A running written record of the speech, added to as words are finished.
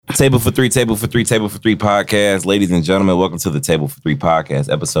Table for Three podcast. Ladies and gentlemen, welcome to the Table for Three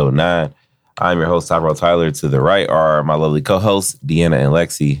podcast, episode 9. I'm your host, Tyrell Tyler. To the right are my lovely co-hosts, Deanna and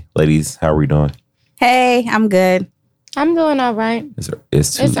Lexi. Ladies, how are we doing? Hey, I'm good. I'm doing all right.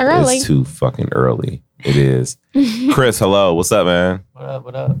 It's early. It's too fucking early. It is. Chris, hello. What's up, man?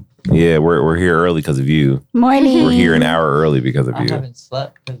 What up? Yeah, we're here early because of you. Morning. We're here an hour early because of you. I haven't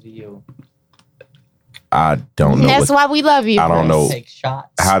slept because of you. I don't know. That's why we love you. I don't know. Take shots.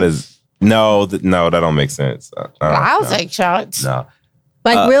 How does... No, that don't make sense. I'll take shots. No.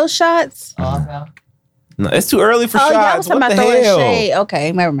 Like real shots? No, it's too early for shots. Yeah, I was talking what about the throwing hell? shade.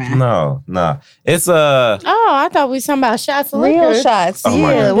 Okay, never mind. No. It's Oh, I thought we were talking about shots of real liquor. shots. Oh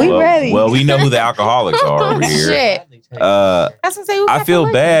my Yeah, God. we ready. Well, we know who the alcoholics are over here. Shit. I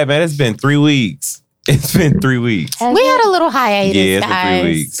feel bad, man. It's been 3 weeks. We had a little hiatus. Yeah, it's been guys.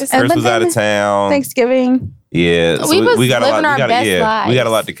 3 weeks. It's- Chris was out of town. Thanksgiving. Yeah, so We was we got a lot. living our best lives. We got a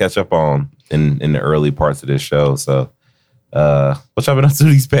lot to catch up on in the early parts of this show. So, what y'all been up to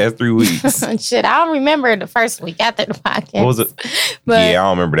these past 3 weeks? Shit, I don't remember the first week after the podcast. What was it? But I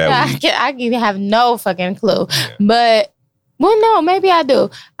don't remember that week. I have no fucking clue. But, well, no, maybe I do.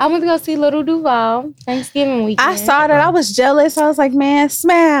 I went to go see Little Duval Thanksgiving weekend. I saw that. I was jealous. I was like, man,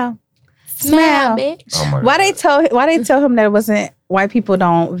 smile. Smile, bitch. Oh my Why God. they tell him that it wasn't white people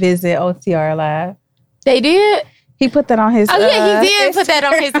don't visit OTR Live? They did? He put that on his Oh, yeah, he did put that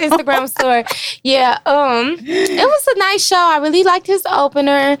on his Instagram story. Yeah, it was a nice show. I really liked his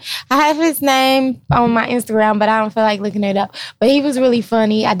opener. I have his name on my Instagram, but I don't feel like looking it up. But he was really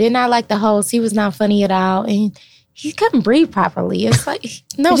funny. I did not like the host. He was not funny at all. And he couldn't breathe properly. It's like,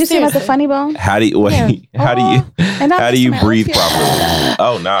 no, Did you see him at the seriously. Funny Bone? How do you how do you breathe properly?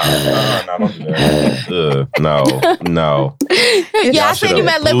 Oh no, don't do that. No. Yeah, I seen him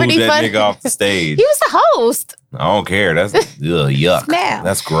at Liberty that Funny. nigga off the stage. He was the host. I don't care. That's yuck. Smell.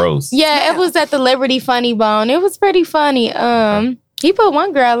 That's gross. Yeah, it was at the Liberty Funny Bone. It was pretty funny. He put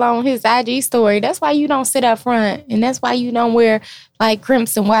one girl on his IG story. That's why you don't sit up front, and that's why you don't wear like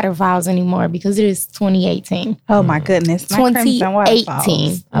crimson waterfalls anymore, because it is 2018. Oh my goodness. My crimson waterfalls.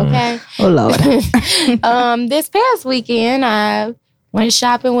 2018. Okay. Oh Lord. This past weekend, I went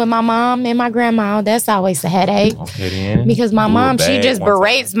shopping with my mom and my grandma. That's always a headache. Okay, then. Because my Blew a mom, she bag just one time.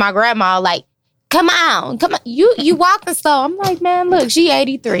 berates my grandma like, come on. You walking slow. I'm like, man, look, she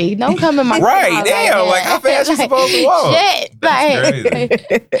 83. Don't come in my Right, grandma damn, like, how fast you supposed to walk? Shit. That's Like,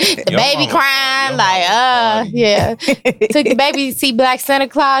 crazy. the baby crying, yeah. Took the baby to see Black Santa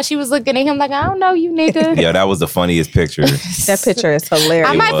Claus. She was looking at him like, I don't know you, nigga. Yeah, that was the funniest picture. That picture is hilarious.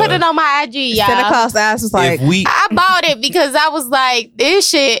 I might put it on my IG, y'all. Santa Claus ass was like, I bought it because I was like, this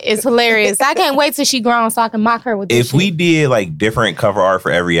shit is hilarious. I can't wait till she grown so I can mock her with this if we did like different cover art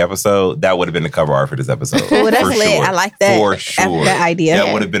for every episode, that would have been the cover art for this episode. oh, that's For lit. sure. I like that. For sure. That idea.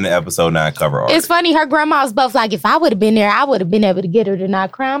 That would have been the episode 9 cover art. It's funny, her grandma was both like, if I would have been there, I would have been able to get her to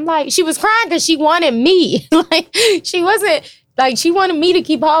not cry. I'm like, she was crying because she wanted me. Like, she wasn't, like, she wanted me to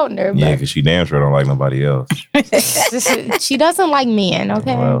keep holding her. Yeah, But because she damn sure don't like nobody else. she doesn't like men,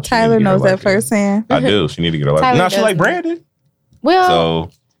 okay? Well, she Tyler need to get her knows that life together. firsthand. I do. She need to get her life. Tyler No, she does. like Brandon. Well,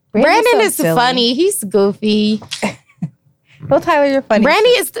 So Brandon so is silly. funny. He's goofy. Well, Tyler, you're funny.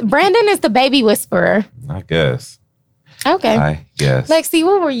 Brandon is the baby whisperer. I guess. Okay. I guess. Lexi,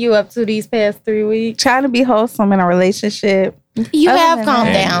 what were you up to these past 3 weeks? Trying to be wholesome in a relationship. You Other have than calmed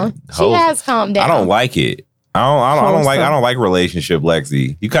that- down. She Wholesome. has calmed down. I don't like it. I don't like relationship,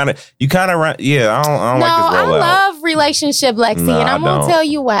 Lexi. You kind of yeah. I don't No, like this I rollout. love relationship, Lexi, No, and I I'm gonna don't. tell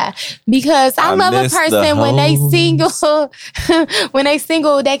you why. Because I love a miss the person when they hoes. single. When they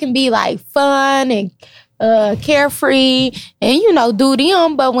single, they can be like fun and carefree and do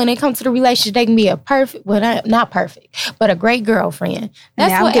them. But when it comes to the relationship, they can be a perfect, well, not perfect, but a great girlfriend.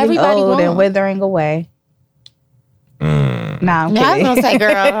 That's now what I'm getting everybody old wants. and withering away. Nah, I'm Yeah, I kidding. was gonna say,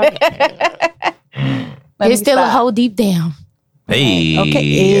 girl, Let me it's still a stop. hole deep down. Hey. Okay.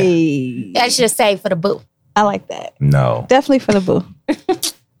 Hey. That's just say for the boo. I like that. No. Definitely for the boo.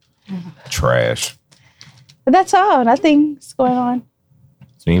 Trash. But that's all. Nothing's going on.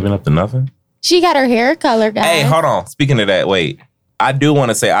 So you ain't been up to nothing? She got her hair color, guys. Hey, hold on. Speaking of that, wait. I do want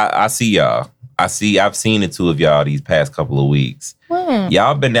to say I see y'all. I've seen the two of y'all these past couple of weeks.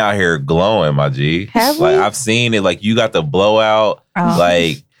 Y'all been out here glowing, my G. Have like we? I've seen it. Like you got the blowout. Oh.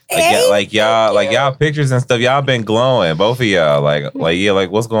 Like y'all pictures and stuff. Y'all been glowing, both of y'all. Like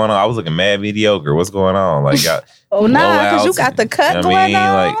what's going on? I was looking mad mediocre. What's going on? Like y'all. Oh, nah, because you blowouts. got the cut You know what going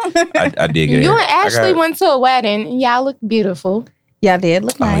I on. mean? Like I did get You it. and Ashley went to a wedding and y'all look beautiful. Y'all did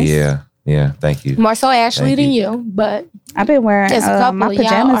look Oh nice. yeah. Thank you. More so Ashley Thank than you. you, but I've been wearing as a couple, my y'all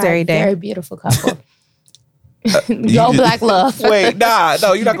pajamas are every a day. very beautiful couple. Go Black Love. Wait,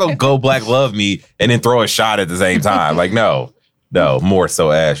 no, you're not gonna go Black Love me and then throw a shot at the same time. Like, no, more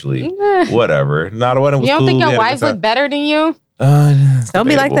so Ashley. Whatever. Not one was You don't cool. think We your had a wife good time. look better than you? Don't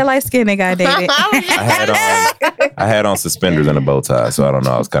be like that light skinned nigga I dated. I had on suspenders and a bow tie, so I don't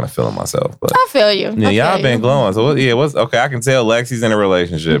know. I was kind of feeling myself, but I feel you. yeah, I y'all feel been you. glowing. So what's okay? I can tell Lexi's in a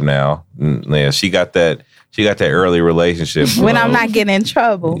relationship now. Yeah, she got that early relationship When glow. I'm not getting in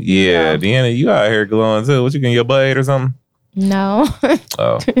trouble. Yeah, Deanna, you out here glowing too. What you getting your butt or something? No.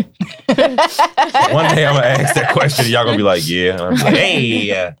 Oh. One day I'm gonna ask that question. And y'all gonna be like, yeah. And I'm like, hey,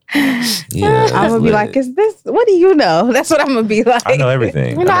 yeah. I'm gonna be like, is this? What do you know? That's what I'm gonna be like. I know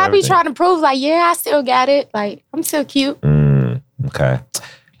everything. You know, I be everything. trying to prove, like, yeah, I still got it. Like, I'm still cute. Okay.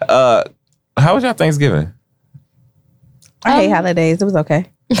 How was y'all Thanksgiving? I hate holidays. It was okay.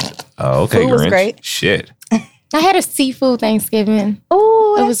 Oh, okay. Food was Grinch. great. Shit. I had a seafood Thanksgiving.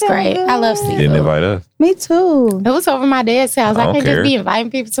 Oh, It was great. I love seafood. Didn't invite us. Me too. It was over my dad's house. I I don't can't care. just be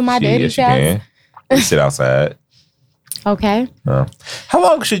inviting people to my Shit, daddy's yes, you house. can. We sit outside. Okay. How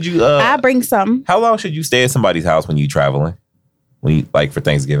long should you? I bring something. How long should you stay at somebody's house when you traveling? When you like for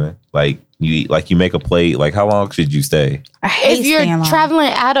Thanksgiving, like you eat, like you make a plate. Like how long should you stay? I hate If you're staying long.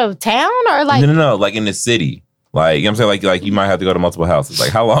 traveling out of town or like, No, like in the city. Like you know what I'm saying, like you might have to go to multiple houses.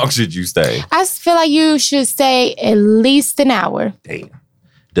 Like how long should you stay? I feel like you should stay at least an hour. Damn.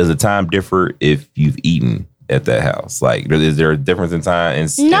 Does the time differ if you've eaten at that house? Like is there a difference in time? In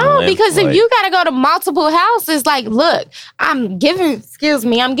No, length? because Like, if you got to go to multiple houses, like, look, I'm giving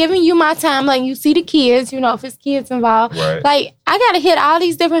you my time. Like, you see the kids, you know, if it's kids involved. Right. Like, I got to hit all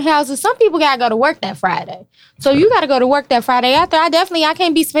these different houses. Some people got to go to work that Friday. So you got to go to work that Friday after. I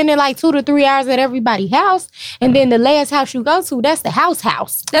can't be spending like 2 to 3 hours at everybody's house. And then the last house you go to, that's the house.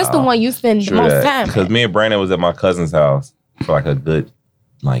 That's the one you spend the most time Because at. me and Brandon was at my cousin's house for like a good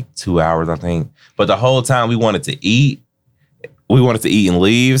 2 hours, I think. But the whole time we wanted to eat. We wanted to eat and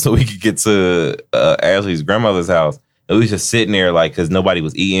leave so we could get to Ashley's grandmother's house. And we was just sitting there like, because nobody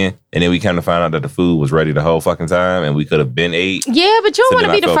was eating. And then we kind of found out that the food was ready the whole fucking time. And we could have been ate. Yeah, but you So want then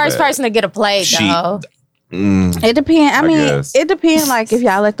to I be the felt first bad. person to get a plate, though. It depends. I mean, guess. it depends. Like if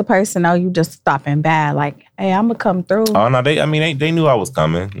y'all let the person know you just stopping by, like, hey, I'm gonna come through. Oh, no, they knew I was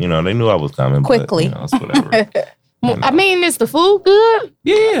coming. You know, they knew I was coming. Quickly. But, you know, it's whatever. I mean, is the food good?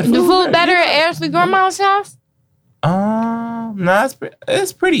 Yeah. The food better at Ashley grandma's house? No,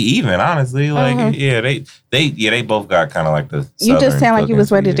 it's pretty even, honestly. Like, yeah, they both got kind of like the. You just southern sound like you was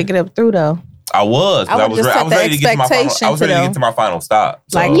cooking, ready to get up through though. I was. 'Cause I I would was. just I set was the ready to get to my final. I expectation was to ready to them. get to my final stop.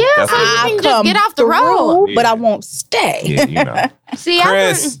 So Like, Yeah, that's so what you it can was. just get off the road. but I won't stay. Yeah, you know. See,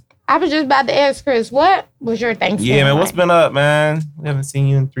 Chris. I was just about to ask Chris, what was your Thanksgiving? Yeah, man. What's like? been up, man? We haven't seen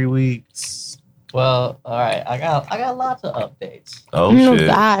you in 3 weeks. Well, all right. I got lots of updates. Oh Oh shit.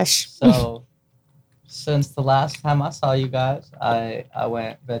 gosh. So, since the last time I saw you guys, I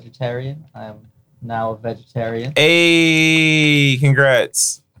went vegetarian. I'm now a vegetarian. Hey,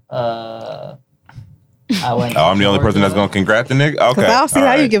 congrats. I went. Oh, I'm the only person that's gonna congrats the nigga. Okay. Because I don't see all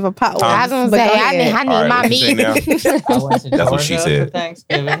how you right. give a pot. I was gonna But say, go I ahead. need All right, my what you say meat. now? I went to That's what she Georgia said. for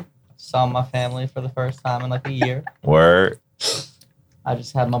Thanksgiving. Saw my family for the first time in like a year. Word. I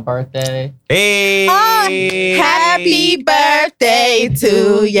just had my birthday. Hey. Happy birthday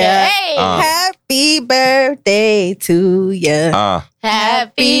to ya. Hey, Happy birthday to ya.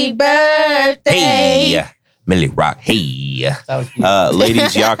 happy birthday. Hey. Millie Rock. Hey. That was beautiful.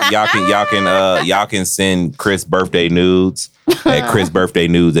 Ladies, y'all can send Chris birthday nudes at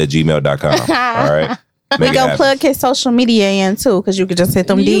chrisbirthdaynudes@gmail.com. All right. We Make it gonna happen. plug his social media in too, because you could just hit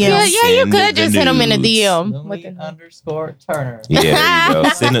them You DMs. could, yeah, you Send could the just hit him in a nudes. DM. Lily_Turner. Yeah, there you go.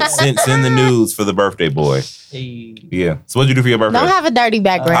 Send the nudes for the birthday boy. Hey. Yeah. So what'd you do for your birthday? Don't have a dirty I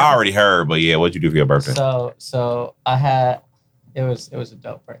background. already heard, but yeah, what'd you do for your birthday? So I had it was a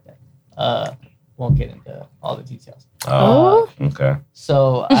dope birthday. Won't get into all the details. Oh, okay.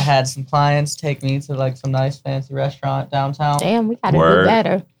 So I had some clients take me to like some nice fancy restaurant downtown. Damn, we gotta Word. do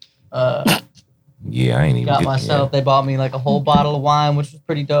better. Yeah, I ain't even Got get- myself. They bought me like a whole bottle of wine, which was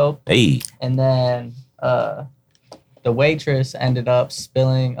pretty dope. Yeah. Hey. And then the waitress ended up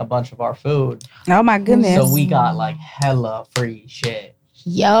spilling a bunch of our food, Oh my goodness. so we got like hella free shit.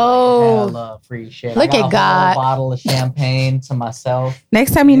 Yo, Hella free shit. Look I got at a God. whole bottle of champagne to myself.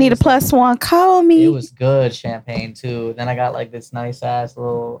 Next time you need a +1, call me. It was good champagne too. Then I got like this nice ass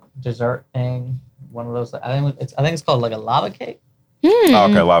little dessert thing. One of those. I think it's called like a lava cake. Oh,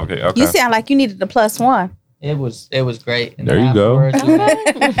 okay, lava cake. Okay. You sound like you needed a +1. It was great. And There then you go.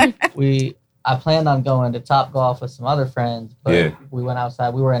 afterwards, I planned on going to Top Golf with some other friends, but Yeah. we went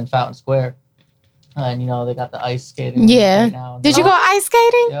outside. We were in Fountain Square, and they got the ice skating. Yeah. Right now. Did you go ice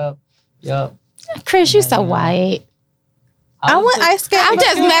skating? Yep. Chris, you so white. I went ice skating. I'm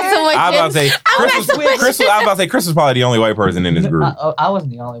just messing with you. I was about to say Chris was probably the only white person in this group. I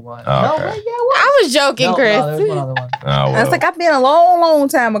wasn't the only one. Oh, okay. No, wait, yeah, what? I was joking, Chris. No, there's one other one. Oh, well. I was like, I've been a long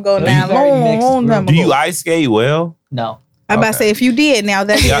time ago It now. was very mixed Long time Do ago. you ice skate well? No. I'm about to say, if you did now,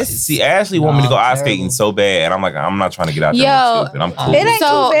 that Yeah, is. see, Ashley want me to go No, ice terrible. skating so bad, and I'm like, I'm not trying to get out there. Yo, and look stupid. I'm cool. It ain't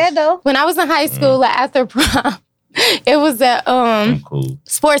So- too bad though. When I was in high school, like, after prom, it was at I'm cool.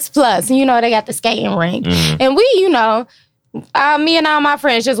 Sports Plus. You know, they got the skating rink. Mhm. And we, you know, me and all my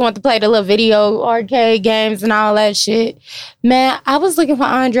friends just want to play the little video arcade games and all that shit. Man, I was looking for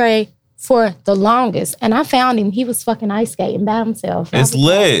Andre for the longest, and I found him. He was fucking ice skating by himself. It's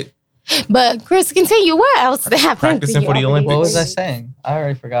lit. But Chris, continue. What else happened? Practicing for the Olympics. What was I saying? I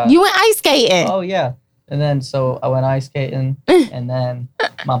already forgot. You went ice skating. Oh yeah. And then so I went ice skating, and then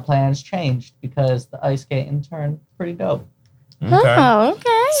my plans changed because the ice skating turned pretty dope. Okay. Oh,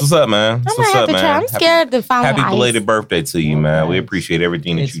 okay. So what's up, man? I So might what's have up, to try. man? I'm scared to follow Happy ice. belated birthday to you, man. We Thanks. appreciate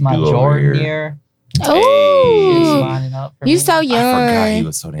everything that It's you my do over Jordan here. year. Ooh. It's lining up for You me. so I forgot he young.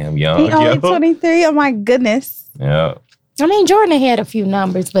 was so damn young. He only Yo. 23. Oh my goodness. Yeah. I mean, Jordan had a few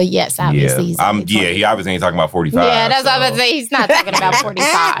numbers, but yes, obviously. He's only 20. He obviously ain't talking about 45. Yeah, that's what I was so, about to say. He's not talking about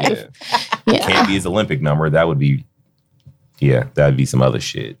 45. yeah. Yeah. Can't be his Olympic number. That would be, that'd be some other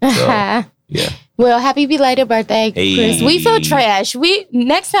shit. So, yeah. Well, happy belated birthday, Hey. Chris. We feel trash.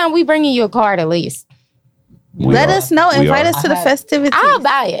 Next time we bringing you a card at least. We Let are. us know. We Invite are. us to the I- festivities. I'll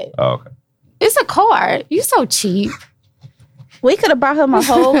buy it. Oh, okay. It's a card. You so cheap. We could have brought him a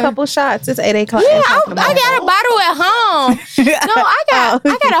whole couple shots. It's 8 o'clock. Yeah, I got a bottle at home. No, I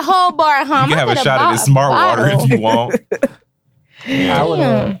got a whole bar at home. You can have I a got shot of this smart water bottle. if you want.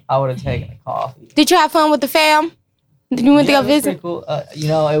 I would have taken a coffee. Did you have fun with the fam? Did you went to Yeah, go it was visit? pretty cool.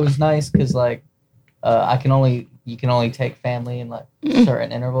 It was nice because like you can only take family in like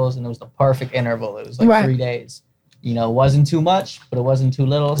certain intervals, and it was the perfect interval. It was like Right. 3 days. You know, it wasn't too much, but it wasn't too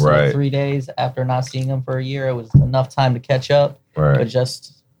little. So Right. like 3 days after not seeing them for a year, it was enough time to catch up, but Right.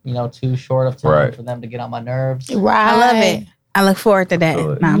 just too short of time Right. for them to get on my nerves. Right. I love it. I look forward to that.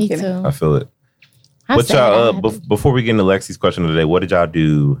 Good. No, I'm Me kidding. too. I feel it. I'm What sad y'all, I had before we get into Lexi's question of the day, what did y'all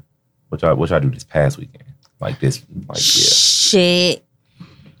do? What y'all do this past weekend? Shit.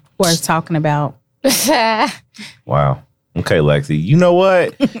 Worth talking about. to- Wow. Okay, Lexi. You know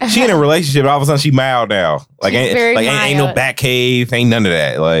what? She in a relationship, all of a sudden she mild now. Like, She's very ain't no mild. back cave, ain't none of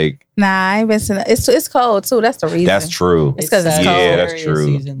that. Like, Nah, I ain't been seeing it's cold too. That's the reason. that's true. It's 'cause it's Sagittarius cold. Yeah, that's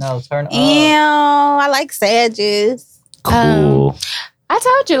true. Season, though. Turn up. Ew, I like Sages. Cool. I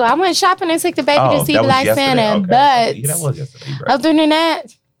told you I went shopping and took the baby to see that was Black yesterday. Santa, Okay. but Yeah, that was yesterday. Right. other than that,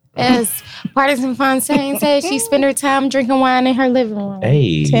 as Partisan Fontaine said, she spent her time drinking wine in her living room.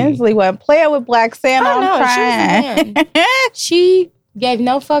 Hey. Tinsley wasn't playing with Black Santa. I know, I'm crying. She gave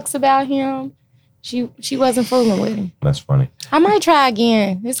no fucks about him. She wasn't fooling with him. That's funny. I might try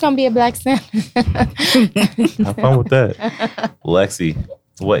again. It's gonna be a Black Santa. Have fun with that. Lexi,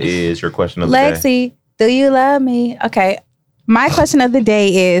 what is your question of the day? Lexi, do you love me? Okay. My question of the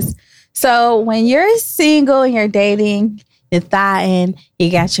day is, so when you're single and you're dating, you're thotting,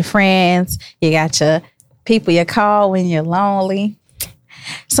 you got your friends, you got your people you call when you're lonely.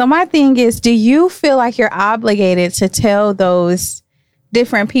 So my thing is, do you feel like you're obligated to tell those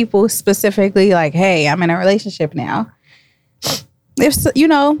different people specifically, like, hey, I'm in a relationship now? If so,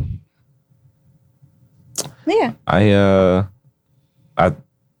 yeah.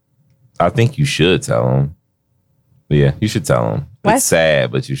 I think you should tell them. Yeah, you should tell them. Why? It's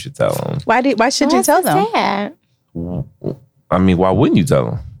sad, but you should tell them. Why should you tell them? Sad? I mean, why wouldn't you tell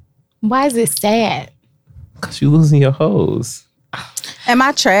them? Why is it sad? Because you losing your hoes. Am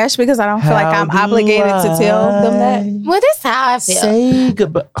I trash because I don't feel like I'm obligated to tell them that? Well, this is how I feel. Say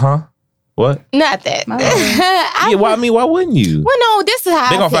goodbye. Huh? What? Not that. My Yeah, why wouldn't you? Well, no, this is how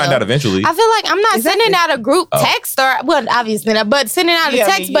They're I going to feel. find out eventually. I feel like I'm not Exactly. sending out a group Oh. text obviously not, but sending out Yeah, a I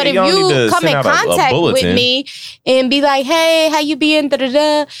text. mean, but you if don't need you to come send in out a contact with bulletin. me and be like, hey, how you been?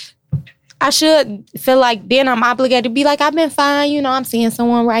 Da-da-da, I should feel like then I'm obligated to be like, I've been fine. I'm seeing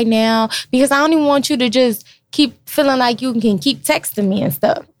someone right now, because I don't even want you to just keep feeling like you can keep texting me and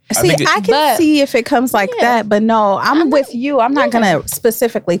stuff. See, think I can but- see if it comes like Yeah. that, but no, I'm with you. I'm not gonna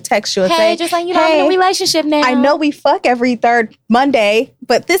specifically text you and Hey, say, just like, I'm in a hey, relationship now. I know we fuck every third Monday,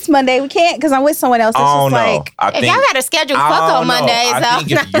 but this Monday we can't because I'm with someone else. It's Oh just no! like, I If think y'all got a scheduled I fuck don't on know. Mondays, I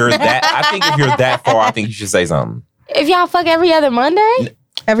think if you're that far, I think you should say something. if y'all fuck every other Monday,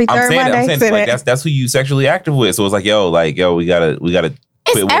 every I'm third saying Monday. say like that. that's who you sexually active with. So it's like, yo, we gotta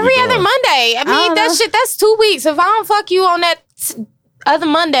it's quit what every we're other doing. Monday. I mean, don't know. that's 2 weeks. If I don't fuck you on that other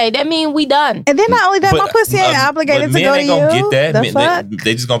Monday. That mean we done. And then not only that, my pussy ain't obligated to go to men ain't gonna you. get that. The fuck?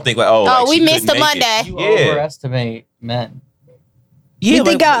 They just gonna think like, oh, like, we she missed couldn't a make it. Monday. You Yeah. overestimate men. Yeah,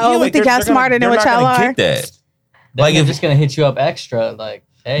 We think y'all smarter than what y'all are. Get that. Like, if- they're just gonna hit you up extra. Like,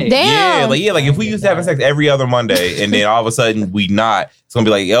 hey, Damn. Like if we used to having sex every other Monday and then all of a sudden we not, it's gonna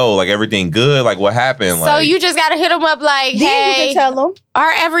be like, yo, like everything good, like what happened? So Like, you just gotta hit them up like, Then you hey, can tell them.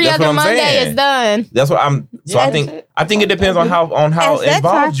 our every That's what other I'm Monday saying. is done. that's what I'm. So Yeah, I think it depends on how At that involved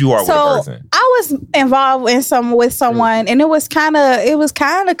time- you are with so, a person. I was involved with someone, and it was kind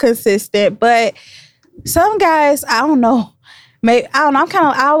of consistent. But some guys, I don't know. Maybe I don't know.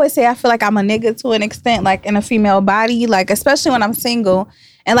 I always say I feel like I'm a nigga to an extent, like in a female body, like especially when I'm single,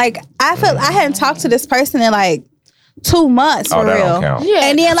 and like I felt I hadn't talked to this person in like 2 months Oh, for that real. don't count. Yeah.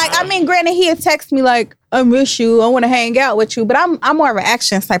 And then like granted he had texted me like I miss you, I want to hang out with you, but I'm more of an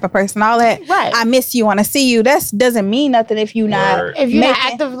actions type of person. All that Right. I miss you, want to see you. That doesn't mean nothing if you not Word. If you're not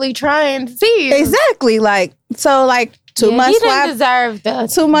making- actively trying to see you. exactly like so like 2 Yeah, months he didn't fly. deserve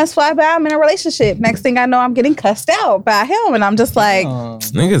the 2 months fly by, I'm in a relationship. Next thing I know, I'm getting cussed out by him, and I'm just like,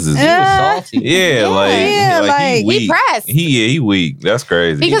 Niggas is salty. yeah, like, he weak. he pressed. He weak. That's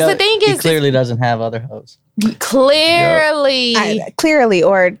crazy. Because the thing he is, clearly doesn't have other hoes. clearly. clearly,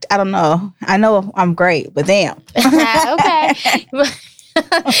 or I don't know. I know I'm great, but damn. Okay.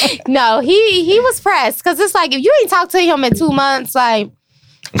 No, he was pressed because it's like if you ain't talked to him in 2 months, like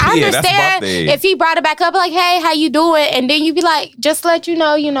I Yeah, that's my understand thing. if he brought it back up, like, hey, how you doing? And then you be like, just let you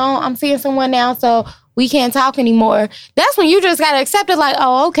know, I'm seeing someone now, so we can't talk anymore. That's when you just gotta accept it, like,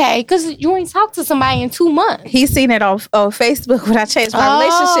 oh, okay, because you ain't talked to somebody in 2 months. He's seen it on Facebook when I changed my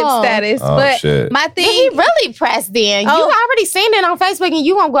relationship status. Oh, but shit. my Then he thing, really pressed then. Oh. You already seen it on Facebook and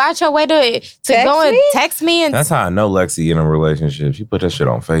you gonna go out your way to go and me? text me and That's how I know Lexi in a relationship. She put that shit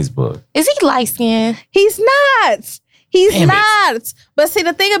on Facebook. is he light skinned? he's not. He's Damn it. not. But see,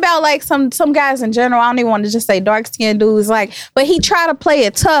 the thing about like some guys in general, I don't even want to just say dark skinned dudes, like, but he tried to play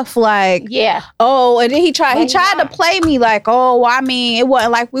it tough, like, Yeah. oh, and then he tried Why to not? play me like, oh, I mean, it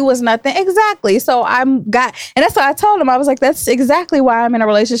wasn't like we was nothing. Exactly. So and that's what I told him. I was like, that's exactly why I'm in a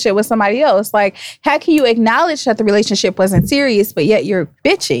relationship with somebody else. Like, how can you acknowledge that the relationship wasn't serious, but yet you're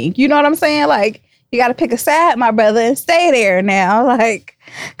bitching? You know what I'm saying? Like, you got to pick a side, my brother, and stay there now. Like,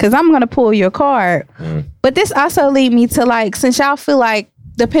 because I'm going to pull your card. But this also lead me to like, since y'all feel like,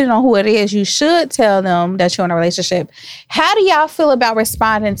 depending on who it is, you should tell them that you're in a relationship. How do y'all feel about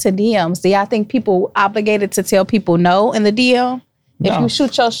responding to DMs? Do y'all think people obligated to tell people no in the DM? If No. you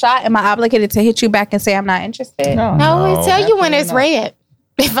shoot your shot, am I obligated to hit you back and say I'm not interested? No. No, we tell you when definitely it's not. red.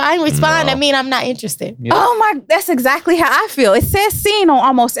 If I respond, No. I mean I'm not interested. Yeah. Oh my, that's exactly how I feel. It says seen on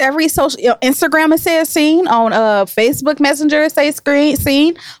almost every social, Instagram it says seen, on Facebook Messenger it says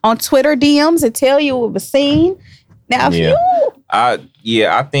seen, on Twitter DMs it tell you it was seen. Now if Yeah. you,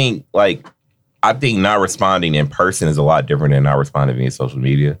 I think not responding in person is a lot different than not responding via social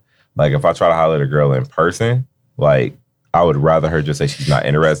media. Like if I try to holler at a girl in person, like I would rather her just say she's not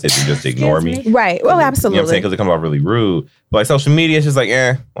interested than just ignore me. right, well You know what I'm saying? absolutely. Because it comes off really rude. But like social media, it's just like,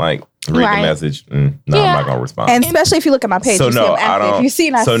 like read Right. the message. No, I'm Yeah. not gonna respond. And especially if you look at my page, So you see no, I'm I active. don't. You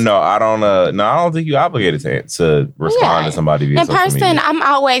see, I don't think you're obligated to respond Yeah. to somebody via In social person, media.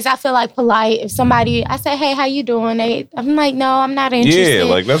 I feel like polite. If somebody, I say, hey, how you doing? I'm like, no, I'm not interested. Yeah,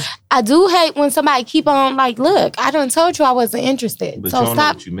 like that's. I do hate when somebody keep on like, look, I done told you I wasn't interested. But So you don't know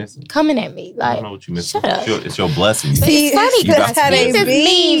stop what you're missing. coming at me. You Like, don't know what you're missing. shut up. It's your blessing. But See, it's funny you got because to I know. seen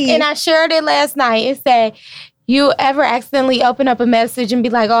this meme and I shared it last night. It said, you ever accidentally open up a message and be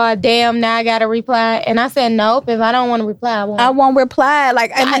like, oh, damn, now I got to reply? And I said, nope. If I don't want to reply, I won't. I won't reply.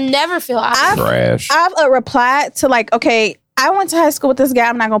 Like I never feel Trash. I've replied to like, okay, I went to high school with this guy.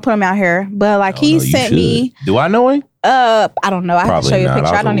 I'm not gonna put him out here, but like Oh, he no, you sent me. should. Do I know him? I don't know. I have to Probably show you a not. picture. I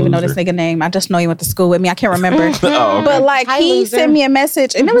I was don't a even know this loser. nigga name. I just know he went to school with me. I can't remember. Oh, okay. But like Hi, he loser. sent me a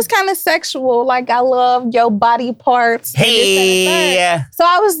message and it was kind of sexual. Like I love your body parts. and this, that, and the third. Hey, So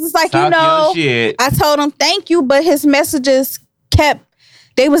I was just like, you talk know, your shit. I told him thank you, but his messages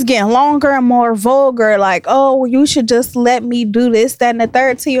they was getting longer and more vulgar. Like, oh, you should just let me do this, that, and the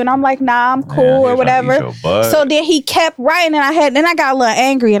third to you. And I'm like, nah, I'm cool Yeah, or he was trying to whatever. eat your butt. So then he kept writing, and then I got a little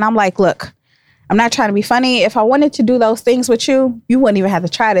angry, and I'm like, look, I'm not trying to be funny. If I wanted to do those things with you, you wouldn't even have to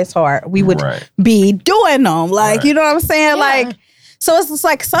try this hard. We would Right. be doing them. Like, Right. you know what I'm saying? Yeah. Like, so it's just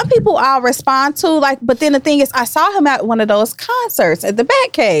like some people I'll respond to, like, but then the thing is, I saw him at one of those concerts at the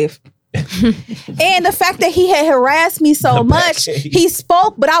Batcave. And the fact that he had harassed me so The much, Batcave. he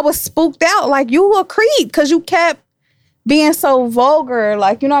spoke, but I was spooked out. Like, you a creep because you kept being so vulgar,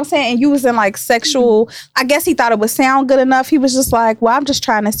 like, you know what I'm saying? And you was in like sexual, I guess he thought it would sound good enough. He was just like, well, I'm just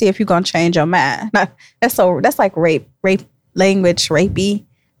trying to see if you're gonna change your mind. That's like rape language rapey.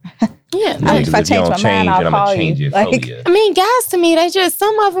 Yeah. If I change my mind, I'll call change you. it Like, for you. I mean, guys, to me, they just,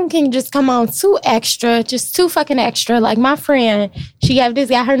 some of them can just come on too extra, just too fucking extra. Like my friend, she gave this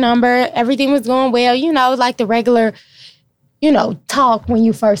guy her number. Everything was going well, like the regular, talk when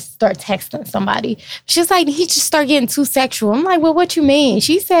you first start texting somebody. She's like, he just started getting too sexual. I'm like, well, what you mean?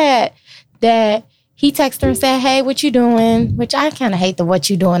 She said that he texted her and said, hey, what you doing? Which I kind of hate the what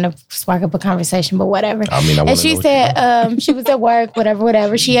you doing to spark up a conversation, but whatever. I mean, And she said she was at work,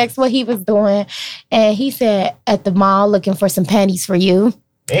 whatever. She asked what he was doing. And he said, at the mall looking for some panties for you.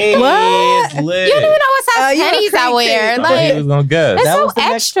 Hey, What? it's lit. You don't even know what size you a panties I wear. creep. I thought he Like, was gonna guess. That's That so was the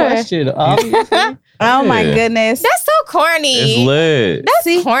extra. next question, obviously. oh my Yeah. goodness. that's so corny. It's lit. That's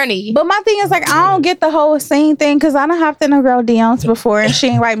See, corny. But my thing is like, I don't get the whole scene thing because I done hopped in a girl DMs before and she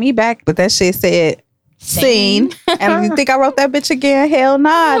ain't write me back, but that shit said seen. And you think I wrote that bitch again? Hell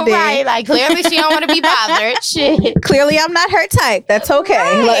nah, dude. Right, like clearly she don't want to be bothered. Shit. Clearly I'm not her type. That's okay.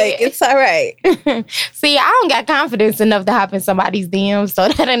 Right. Like, it's all right. See, I don't got confidence enough to hop in somebody's DMs, so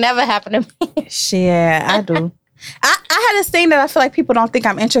that'll never happen to me. Shit, I do. I had this thing that I feel like people don't think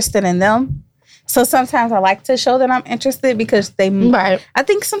I'm interested in them. So sometimes I like to show that I'm interested because Right. I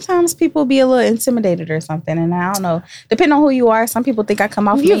think sometimes people be a little intimidated or something. And I don't know. Depending on who you are, some people think I come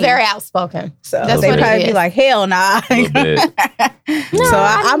off You're mean. very outspoken. So That's they what it probably be is. like, hell nah. A little bit. No, So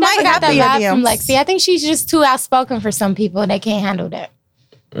I might never got have that to your vibe from DMs. Lexi. I think she's just too outspoken for some people and they can't handle that.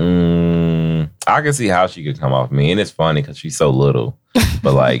 I can see how she could come off me, and it's funny because she's so little,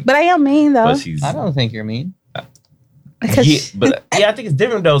 but like, But I am mean though. but she's. I don't think you're mean. Because I think it's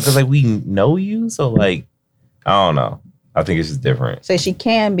different though because like we know you, so like, I don't know. I think it's just different. so she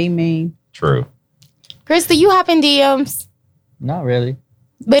can be mean. True. Chris, do you hop in DMs? Not really.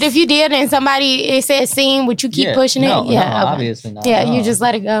 But if you did and somebody it said seen, would you keep Yeah, pushing no, it? no, Yeah. okay. obviously not. Yeah, no. you just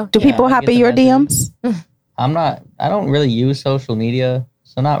let it go. Do Yeah, people I hop get in the your message. DMs? I don't really use social media,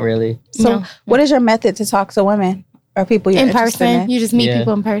 so not really. So No. what is your method to talk to women or people you're In interested person. in? You just meet Yeah,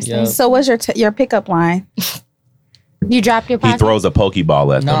 people in person. yeah. So what's your pickup line? You drop your He pocket. throws a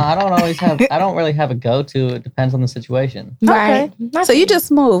pokeball at No, them. I don't always have. I don't really have a go-to. It depends on the situation. Right. So you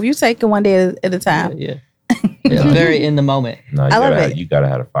just move. You take it one day at a time. Yeah. It's very in the moment. No, I love it. You gotta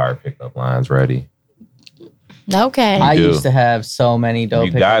have the fire pickup lines ready. Okay. I do. used to have so many dope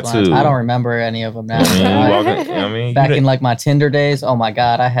You pickup got lines. to. I don't remember any of them now. You walking- you know what I mean? Back You in like my Tinder days, oh my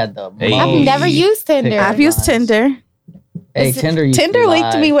god, I had the Hey. I've most. never used Tinder. Pickup I've used lines. Tinder. Hey, Is it- Tinder used to Tinder be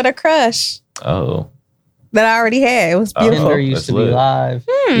linked live. me with a crush Oh, that I already had. It was Oh. beautiful. Tinder That's used to be lit. live.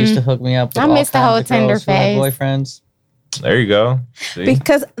 Hmm. Used to hook me up with I all missed the kinds whole of Tinder girls who had phase. boyfriends. there you go. See?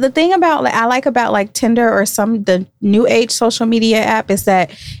 Because the thing about I like about like Tinder or the new age social media app is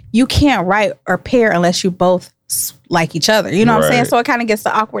that you can't write or pair unless you both like each other. You know what I'm saying? Right. So it kind of gets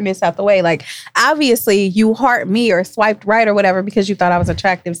the awkwardness out the way. Like obviously you heart me or swiped right or whatever because you thought I was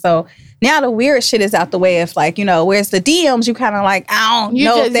attractive. So now the weird shit is out the way. If like, whereas the DMs you kind of like, I don't You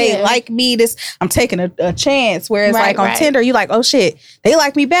know if just- they yeah. like me. I'm taking a chance. Whereas Right, like on right. Tinder, you like, oh shit, they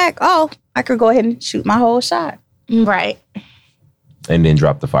like me back. Oh, I could go ahead and shoot my whole shot. Right. And then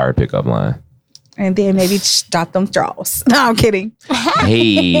drop the fire pickup line. And then maybe drop them draws. No, I'm kidding.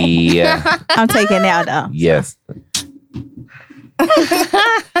 Hey, I'm taking it now though. yes.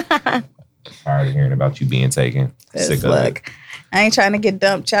 Tired of hearing about you being taken. Sick of it. Look, I ain't trying to get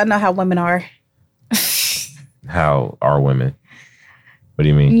dumped. Y'all know how women are. How are women? What do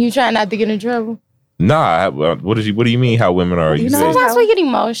you mean? You try not to get in trouble. Nah. What do you mean? How women are? You You know, say Sometimes we get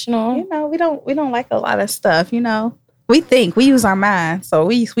emotional. We don't like a lot of stuff. We use our mind, so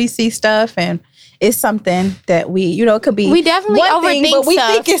we see stuff, and it's something that it could be. We definitely one thing, overthink but we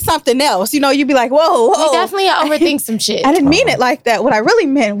stuff. think it's something else. You'd be like, whoa, We whoa. definitely overthink some shit. I didn't mean it like that. What I really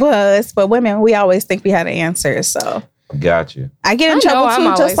meant was, but women, we always think we had the answers. So got you. I get in I know trouble I'm too,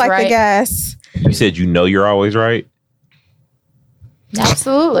 just always like the right. guys. You said you're always right.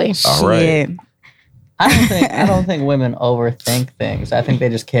 Absolutely. All right. Shit. I don't think women overthink things. I think they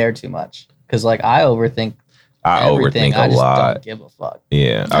just care too much. Because like I overthink I everything. overthink I a just lot. don't give a fuck.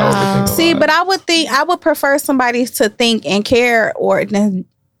 Yeah, I overthink a See, lot. but I would prefer somebody to think and care or then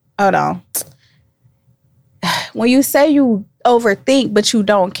hold on. When you say you overthink but you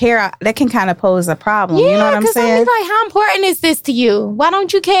don't care, that can kind of pose a problem. Yeah, You know what I'm because saying? like, how important is this to you? Why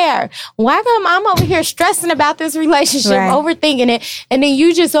don't you care? Why come I'm over here stressing about this relationship, Right. overthinking it, and then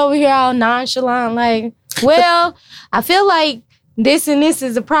you just over here all nonchalant, like, well, I feel like this and this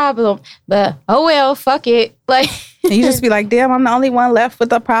is a problem, but oh well, fuck it. Like, And you just be like, damn, I'm the only one left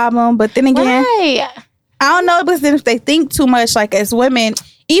with a problem. But then again, right. I don't know, but then if they think too much, like as women,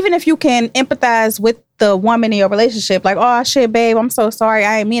 even if you can empathize with the woman in your relationship, like, oh shit, babe, I'm so sorry,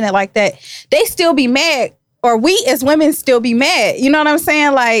 I ain't mean it like that. They still be mad or we as women still be mad. You know what I'm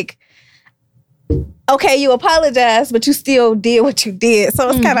saying? Like, okay, you apologize, but you still did what you did. So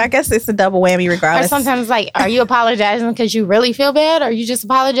it's kind of, I guess it's a double whammy Or regardless. sometimes, like, are you apologizing because you really feel bad, or are you just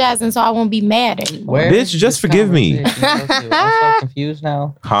apologizing so I won't be mad anymore? Where Bitch, did just this forgive me. conversation go to? I'm so confused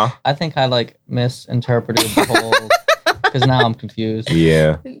now. Huh? I think I like misinterpreted the whole, because now I'm confused.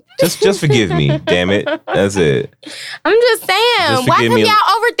 Yeah. Just forgive me. Damn it. That's it. I'm just saying, Just why forgive come me. y'all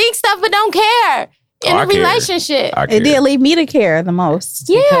overthink stuff but don't care in Oh, I a care. relationship? I It care. did leave me to care the most.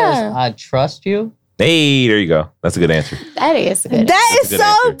 Yeah, Because I trust you. Hey, there you go. That's a good answer. that is a good. That is That's a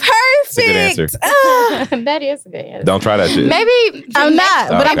so good That's a good answer. perfect. Ah. that is a good answer. Don't try that shit. Maybe I'm not,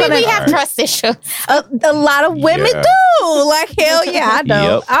 but I'm maybe gonna- we have Alright. trust issues. A lot of women Yeah. do. Like, hell yeah, I don't.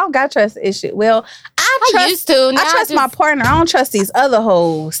 Yep. I don't got trust issue. Well, I trust, used to. Now I trust my partner. I don't trust these other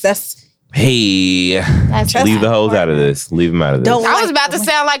hoes. That's Hey, That's leave the hoes out of this. Leave them out of this. Don't- I was about to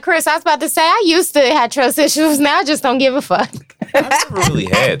sound like Chris. I was about to say I used to have trust issues. Now I just don't give a fuck. I never really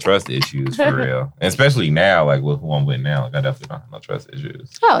had trust issues for real, and especially now, like with who I'm with now. Like I definitely don't have no trust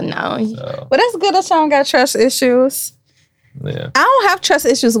issues. Oh no. So But that's good that y'all don't got trust issues. yeah, I don't have trust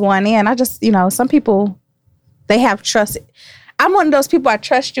issues going in. I just, some people, they have trust. I'm one of those people, I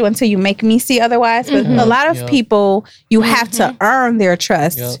trust you until you make me see otherwise. But a lot of Yep. people, you have to earn their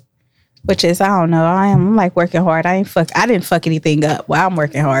trust. Yep. Which is, I don't know. I'm like working hard. I didn't fuck anything up. Well, I'm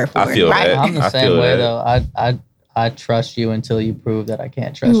working hard for I it. feel Right. that. I'm the I same feel way that. though. I trust you until you prove that I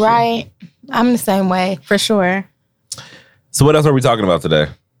can't trust you. Right. I'm the same way. For sure. So what else are we talking about today?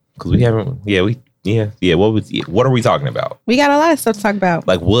 Because we haven't. Yeah, What are we talking about? We got a lot of stuff to talk about.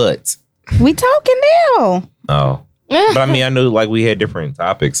 Like what? We talking now. Oh, but I mean, I knew like we had different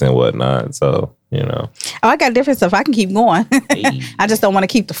topics and whatnot. So Oh, I got different stuff. I can keep going. hey. I just don't want to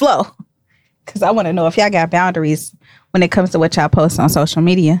keep the flow. Because I want to know if y'all got boundaries when it comes to what y'all post on social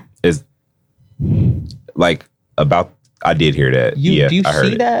media. Is like about. I did hear that. Do you I heard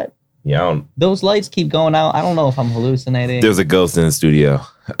see it. that? Yeah, I don't. Those lights keep going out. I don't know if I'm hallucinating. There's a ghost in the studio.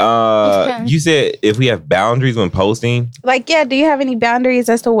 You said if we have boundaries when posting. Like, yeah, do you have any boundaries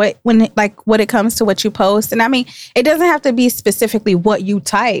as to what it comes to what you post? And I mean, it doesn't have to be specifically what you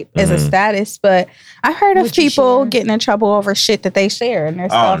type as a status, but I heard of What you people share. getting in trouble over shit that they share, and their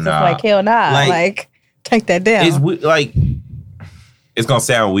spouse is nah. like, hell nah, like take that down. It's like it's gonna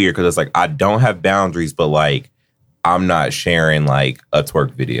sound weird because it's like I don't have boundaries, but like I'm not sharing like a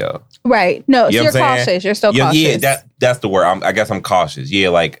twerk video. Right? No, You so know you're what I'm saying? cautious. You're still Yeah, cautious. yeah, that's the word. I guess I'm cautious. Yeah,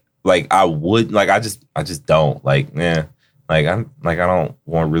 like I would like I just don't like I don't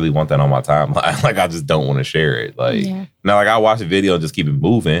really want that on my timeline. Like I just don't want to share it. Like Yeah. now, like I watch a video and just keep it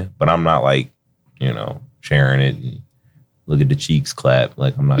moving, but I'm not like sharing it and look at the cheeks clap.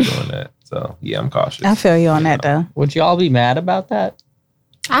 Like I'm not doing that. So yeah, I'm cautious. I feel you on that though. Would y'all be mad about that?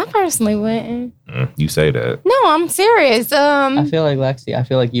 I personally wouldn't. You say that. No, I'm serious. I feel like Lexi. I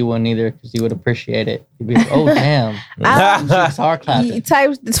feel like you wouldn't either because you would appreciate it. You'd be like, oh damn, cheeks are clapping.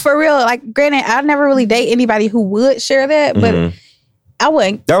 Type for real. Like, granted, I never really date anybody who would share that, but Mhm. I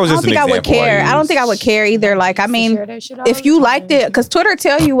wouldn't. That was I just don't think an I would example I care. I don't used. think I would care either. Like, I mean, Share that shit all if the you time. liked it, because Twitter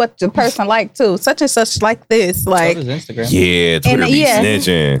tell you what the person liked too, such and such like this, So like. does Instagram. Yeah, Twitter be yeah.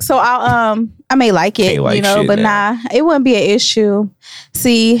 snitching. So I may like it, Can't like shit but now. it wouldn't be an issue.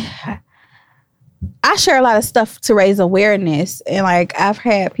 See, I share a lot of stuff to raise awareness, and like I've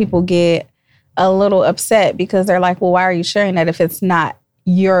had people get a little upset because they're like, "Well, why are you sharing that if it's not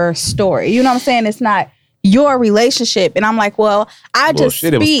your story?" You know what I'm saying? It's not your relationship, and I'm like, "Well, I Well, just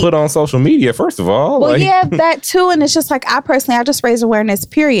shit, it was speak." put on social media first of all. Well, like, yeah, that too. And it's just like, I just raise awareness,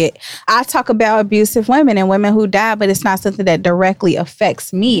 period. I talk about abusive women and women who die, but it's not something that directly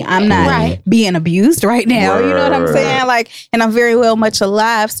affects me. I'm not Right. being abused right now. You know what I'm Right. saying? Like, and I'm very well much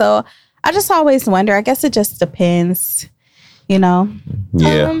alive. So I just always wonder, I guess it just depends, Yeah.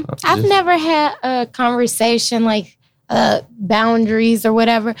 I've never had a conversation like boundaries or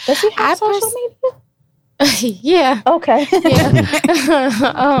whatever. Does he have I social pers- media? Yeah. Okay.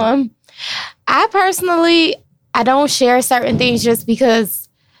 Yeah. I personally, I don't share certain things just because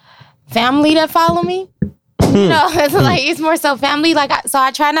family that follow me. No, it's like it's more so family. Like, so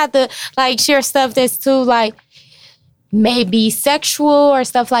I try not to like share stuff that's too like maybe sexual or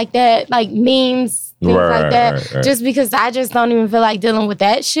stuff like that, like memes, things like that. Right. Just because I just don't even feel like dealing with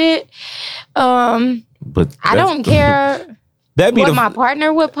that shit. But I don't care That'd be what the my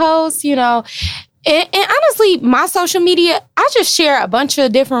partner would post, And honestly, my social media, I just share a bunch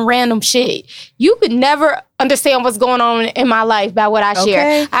of different random shit. You could never understand what's going on in my life by what I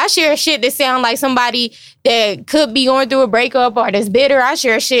share. I share shit that sound like somebody that could be going through a breakup or that's bitter. I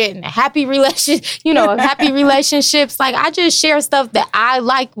share shit in happy happy relationships. Like, I just share stuff that I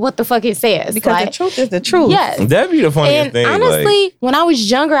like what the fuck it says. Because like, the truth is the truth. Yes. That'd be the funniest thing. Honestly, when I was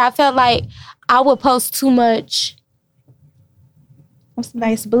younger, I felt like I would post too much. Some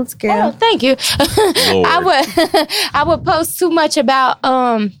nice boots, girl. Oh, thank you. I would post too much about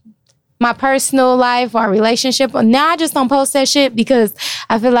my personal life or relationship. Now I just don't post that shit because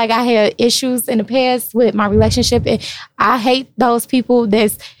I feel like I had issues in the past with my relationship, and I hate those people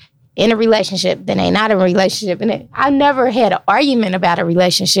that's in a relationship then they not in a relationship. And I never had an argument about a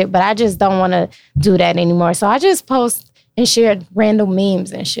relationship, but I just don't want to do that anymore. So I just post and share random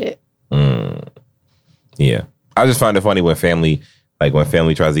memes and shit. Yeah, I just find it funny when family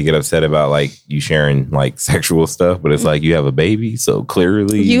tries to get upset about like you sharing like sexual stuff, but it's like you have a baby, so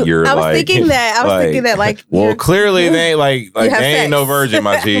clearly you're I was like thinking that like well, clearly they ain't like they ain't no virgin,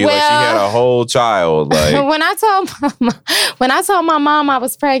 my G. Like she had a whole child. Like when I told my mom I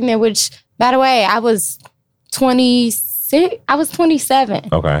was pregnant, which by the way I was 26. I was 27.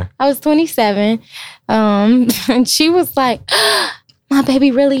 Okay. I was 27. And she was like, my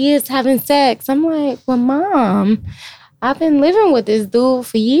baby really is having sex. I'm like, well, Mom, I've been living with this dude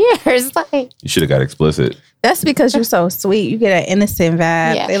for years. Like, you should have got explicit. That's because you're so sweet. You get an innocent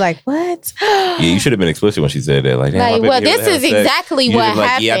vibe. Yeah. They're like, what? Yeah, you should have been explicit when she said that. Like, well, this is exactly what happened.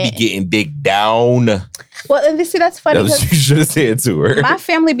 Like, yeah, I be getting dick down. Well, and see, that's funny. That's what you should have said to her. My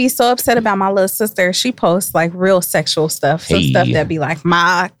family be so upset about my little sister. She posts like real sexual stuff. Some stuff that be like,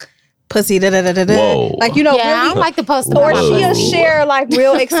 my pussy, da-da-da-da-da. Whoa. Like, you know, yeah, really, I don't like to post or about she'll shit. share like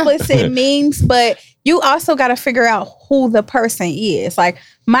real explicit memes, but you also got to figure out who the person is. Like,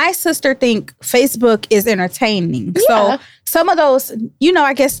 my sister think Facebook is entertaining. Yeah. So some of those, you know,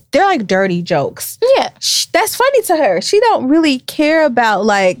 I guess they're like dirty jokes. Yeah. That's funny to her. She don't really care about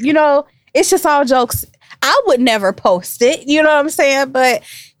like, you know, it's just all jokes. I would never post it. You know what I'm saying? But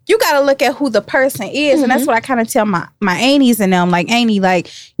you got to look at who the person is. Mm-hmm. And that's what I kind of tell my aunties and them. Like, auntie, like,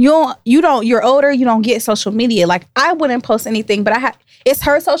 you're older, you don't get social media. Like, I wouldn't post anything, but it's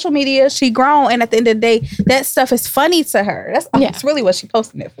her social media. She grown. And at the end of the day, that stuff is funny to her. That's really what she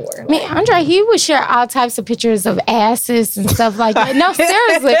posting it for. Like, I mean, Andre, he would share all types of pictures of asses and stuff like that. No,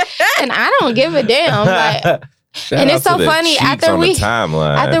 seriously. And I don't give a damn. Like, and it's so funny. After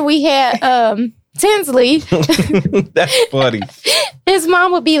we had Tinsley, that's funny. His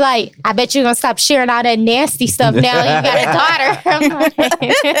mom would be like, I bet you're going to stop sharing all that nasty stuff now. You got a daughter. I'm like,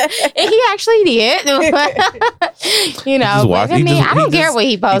 and he actually did. You know, but, I mean, I don't care what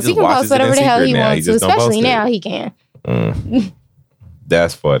he posts. He can post whatever the hell he wants to, especially now he can.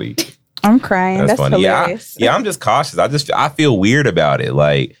 That's funny. I'm crying. That's funny. Hilarious. Yeah, I'm just cautious. I feel weird about it.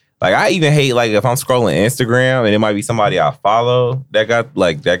 Like I even hate like if I'm scrolling Instagram and it might be somebody I follow that got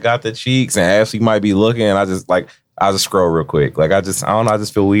the cheeks and Ashley might be looking and I just scroll real quick. Like I don't know, I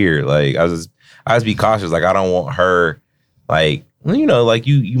just feel weird. Like I just be cautious. Like I don't want her like, you know, like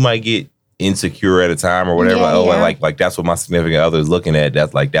you might get insecure at a time or whatever. Like that's what my significant other is looking at.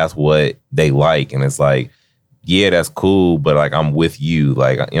 That's what they like. And it's like, yeah, that's cool, but like I'm with you.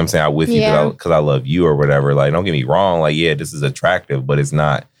 Like, you know what I'm saying? I'm with you because I love you or whatever. Like, don't get me wrong. Like, yeah, this is attractive, but it's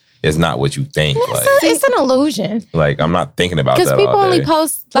not what you think. It's an illusion. Like, I'm not thinking about that. Because people only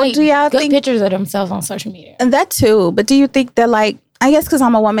post like good think pictures of themselves on social media. And that too. But do you think that, like, I guess because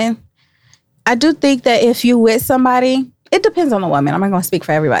I'm a woman, I do think that if you with somebody, it depends on the woman. I'm not going to speak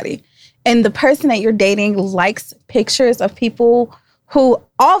for everybody. And the person that you're dating likes pictures of people who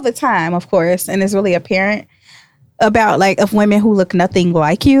all the time, of course, and it's really apparent about like of women who look nothing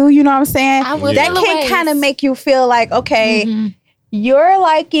like you. You know what I'm saying? That can kind of make you feel like, okay, you're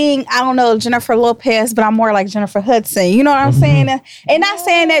liking, I don't know, Jennifer Lopez, but I'm more like Jennifer Hudson. You know what I'm saying? And not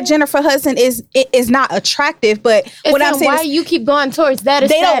saying that Jennifer Hudson is not attractive, but what I'm saying why you keep going towards that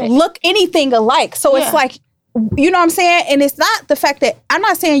they don't look anything alike. So it's like, you know what I'm saying? And it's not the fact that, I'm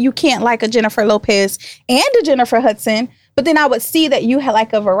not saying you can't like a Jennifer Lopez and a Jennifer Hudson, but then I would see that you had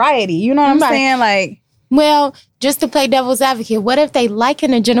like a variety. You know what I'm saying? Like, well, just to play devil's advocate, what if they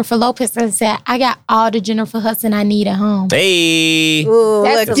liking a Jennifer Lopez and said, I got all the Jennifer Hudson I need at home? Hey. Ooh,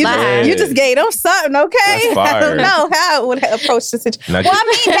 that's look, you just gave them something, okay? I don't know how I would approach the situation. Well,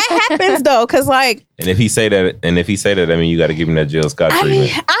 I mean, that happens though, because like... And if he say that, I mean, you got to give him that Jill Scott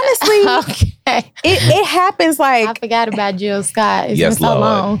treatment. I mean, honestly, it happens like... I forgot about Jill Scott. It's yes, been so Lord.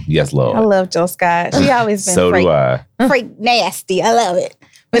 long. Yes, Lord. I love Jill Scott. She always been so do I. Freak nasty. I love it.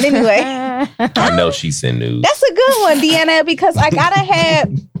 But anyway, I know she sent news. That's a good one, Deanna, because I gotta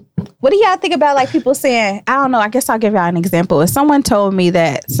have What do y'all think about like people saying, I don't know, I guess I'll give y'all an example. If someone told me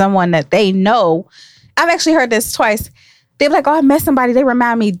that someone that they know, I've actually heard this twice. They're like, oh, I met somebody, they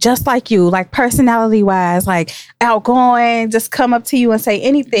remind me just like you, like personality wise, like outgoing, just come up to you and say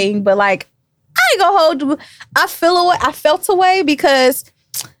anything. But like, I ain't gonna hold you. I felt away because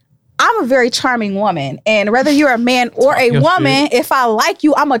I'm a very charming woman. And whether you're a man or a woman, if I like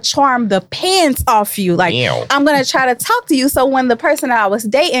you, I'm going to charm the pants off you. Like, I'm going to try to talk to you. So when the person that I was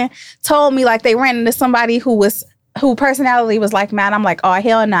dating told me like they ran into somebody who personality was like mine, I'm like, oh,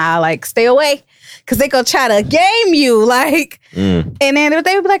 hell nah. Like, stay away. Because they go try to game you. Like, and then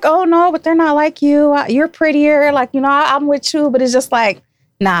they would be like, oh, no, but they're not like you. You're prettier. Like, you know, I'm with you. But it's just like,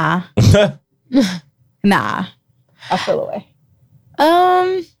 nah. Nah. I feel away.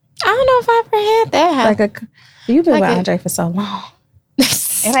 I don't know if I ever had that happen. Like you've been with Andre for so long.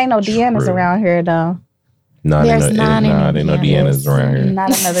 It ain't no Deanna's around here though. No, they know Deanna's around here.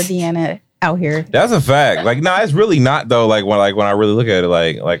 Not another Deanna out here. That's a fact. Like, no, it's really not though. Like when I really look at it,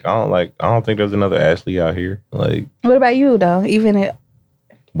 like I don't think there's another Ashley out here. Like, what about you though?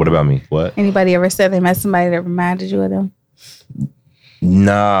 What about me? What? Anybody ever said they met somebody that reminded you of them?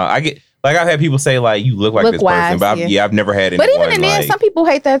 Nah, I've had people say like you look like this person, but I've never had anyone. But even then, some people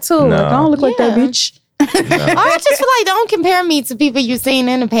hate that too. No. Like, I don't look like that bitch. I just feel like don't compare me to people you've seen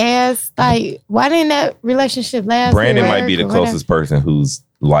in the past. Like, why didn't that relationship last? Brandon might be the closest person who's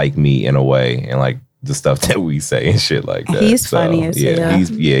like me in a way, and like the stuff that we say and shit like that. He's funny as hell.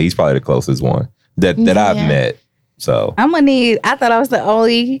 He's probably the closest one that I've met. So I thought I was the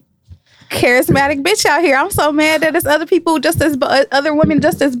only charismatic bitch out here. I'm so mad that there's other people other women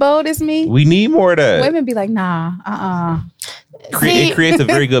just as bold as me. We need more of that. Women be like, nah, It creates a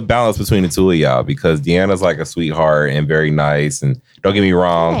very good balance between the two of y'all because Deanna's like a sweetheart and very nice. And don't get me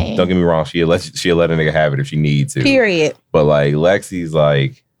wrong, she'll let a nigga have it if she needs to. Period. But like Lexi's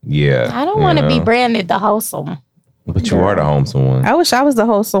like, yeah. I don't want to be branded the wholesome. But you are the wholesome one. I wish I was the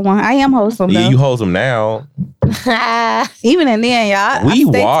wholesome one. I am wholesome though. Yeah, you wholesome now. Even in then, y'all. We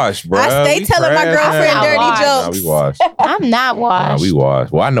wash, bro. I stay telling my girlfriend dirty jokes. Nah, we wash. I'm not washed. Nah, we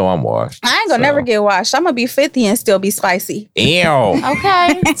wash. Well, I know I'm washed. I ain't gonna never get washed. I'm gonna be 50 and still be spicy. Ew.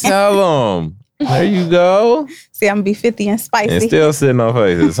 Okay. Tell them. There you go. See, I'm gonna be 50 and spicy. And still sitting on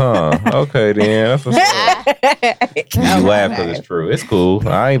faces, huh? Okay, then. That's what's up. You laugh because it's true. It's cool.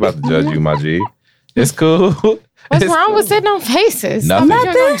 I ain't about to judge you, my G. It's cool. What's wrong with sitting on faces? Nothing. I'm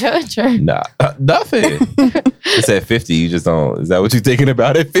not gonna judge her. Nah, nothing. It's at 50. You just don't. Is that what you're thinking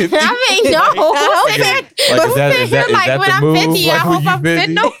about at 50? I mean, no. Is that when the I'm move? 50, I hope I'm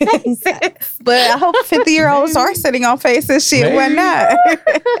sitting on faces. But I hope 50-year-olds are sitting on faces. Shit, why not?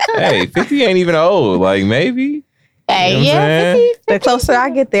 Hey, 50 ain't even old. Like, maybe. Hey, you know 50. The closer I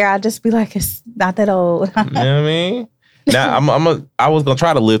get there, I'll just be like, it's not that old. You know what I mean? Now, I was going to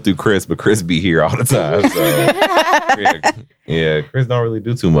try to live through Chris, but Chris be here all the time. So, yeah, Chris don't really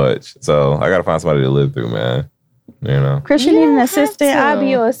do too much. So, I got to find somebody to live through, man. You know? Chris, you need an assistant. I'll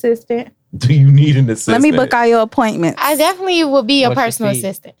be your assistant. Do you need an assistant? Let me book all your appointments. I definitely will be your personal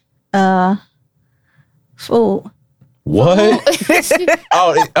assistant. Food. What?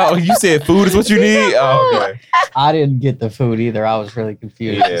 oh, you said food is what you need? Oh, okay. I didn't get the food either. I was really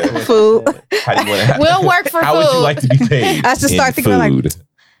confused. Yeah. Food. We'll work for How food. would you like to be paid? I should start thinking food? like,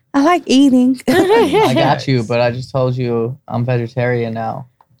 I like eating. I got you, but I just told you I'm vegetarian now.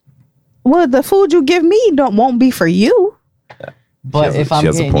 Well, the food you give me won't be for you. But if I'm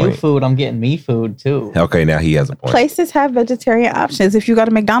getting you food, I'm getting me food too. Okay, now he has a point. Places have vegetarian options. If you go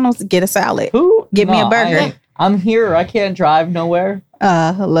to McDonald's, get a salad. Give me a burger. I'm here. I can't drive nowhere.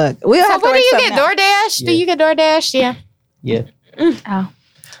 Look. We'll have to what do you get? out. DoorDash? Yeah. Do you get DoorDash? Yeah. Yeah. Oh.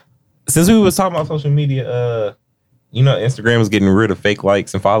 Since we was talking about social media, Instagram was getting rid of fake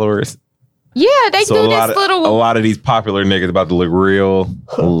likes and followers. Yeah, they So do a this lot of these popular niggas about to look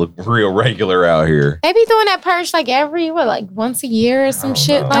real regular out here. They be doing that purge like once a year or some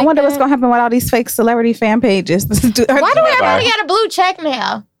shit like I wonder that. what's gonna happen with all these fake celebrity fan pages. Why do everybody get a blue check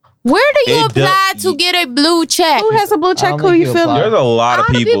now? Where do you apply to get a blue check? Who has a blue check? Who you feel? There's a lot of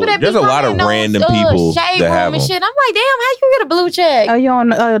people. There's a lot of random people that have them. Shit. I'm like, damn, how you get a blue check? Oh, you on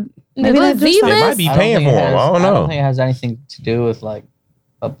maybe the they might be paying for them. I don't know. I don't think it has anything to do with like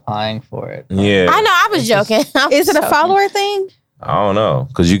applying for it. Yeah. I know. I was joking. Is it a follower thing? I don't know,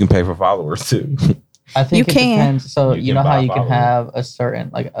 because you can pay for followers too. I think it depends. So You know can how buy you can followers. have a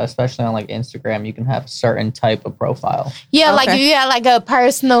certain, like especially on like Instagram, you can have a certain type of profile. Yeah, like Okay. you got like a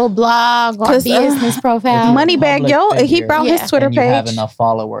personal blog or 'Cause, business profile. Moneybag Public Yo, he figure. brought Yeah. his Twitter and you have page enough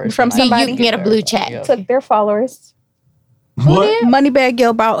followers from and I somebody. You can get a blue check. Yeah. took their followers. What? Moneybag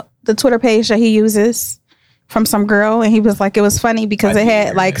Yo bought the Twitter page that he uses from some girl, and he was like, it was funny because it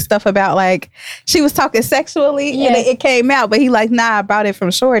had like stuff about like she was talking sexually and it came out, but he like, nah, I brought it from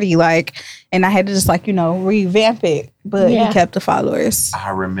Shorty, like, and I had to just like, you know, revamp it, but he kept the followers. I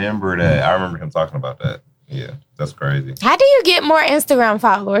remember that. I remember him talking about that. Yeah, that's crazy. How do you get more Instagram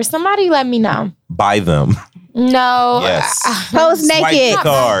followers? Somebody let me know. Buy them. No. Yes. Pose Swipe naked. the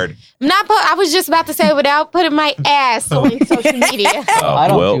card. I was just about to say without putting my ass on social media. I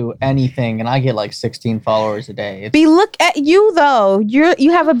don't do anything, and I get like 16 followers a day. Be look at you though.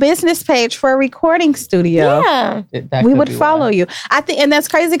 You have a business page for a recording studio. Yeah. We would follow you. I think, and that's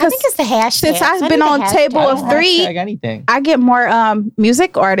crazy I because think it's the hashtag. since I've been on Table of Three, anything. I get more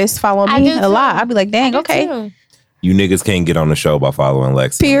music artists follow me a lot. I'd be like, dang, okay. Too. You niggas can't get on the show by following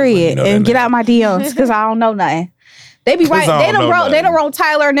Lexi. Period. You know And get now. out my DMs because I don't know nothing. They be right. They don't wrote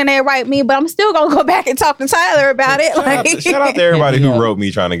Tyler and then they write me, but I'm still gonna go back and talk to Tyler about it. Shout out to everybody who wrote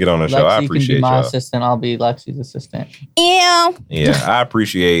me trying to get on the show. I Lexi appreciate can be my y'all. assistant. I'll be Lexi's assistant. Yeah, I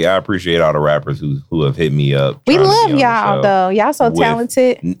appreciate all the rappers who have hit me up. we trying to love be on the y'all show. though. Y'all so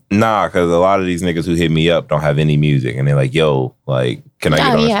talented. Nah, because a lot of these niggas who hit me up don't have any music, and they're like, "Yo, like, can I get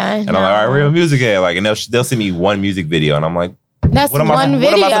on?" And I'm like, "All right, real music head." Like, and they'll send me one music video, and I'm like, That's what am one I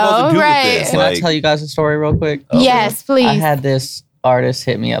video, supposed to do right? with this? Can Like, I tell you guys a story real quick? Yes, please. I had this artist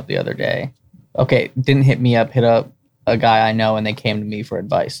hit me up the other day. Okay, didn't hit me up, hit up a guy I know, and they came to me for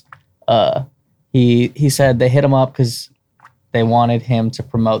advice. He said they hit him up because they wanted him to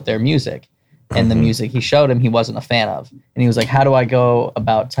promote their music. And the music he showed him, he wasn't a fan of. And he was like, how do I go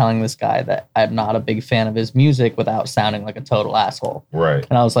about telling this guy that I'm not a big fan of his music without sounding like a total asshole? right.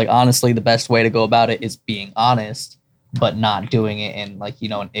 And I was like, honestly, the best way to go about it is being honest, but not doing it in like, you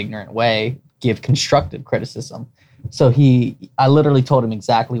know, an ignorant way. Give constructive criticism. So I literally told him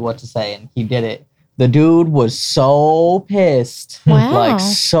exactly what to say, and he did it. The dude was so pissed, Wow. like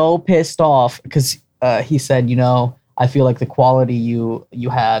so pissed off, because he said, you know, I feel like the quality you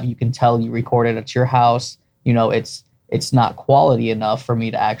have, you can tell you recorded at your house. You know, it's not quality enough for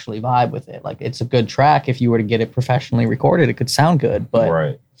me to actually vibe with it. Like, it's a good track. If you were to get it professionally recorded, it could sound good,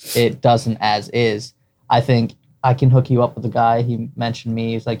 but it doesn't as is. I think I can hook you up with a guy. He mentioned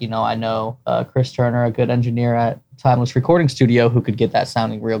me. He's like, you know, I know Chris Turner, a good engineer at Timeless Recording Studio, who could get that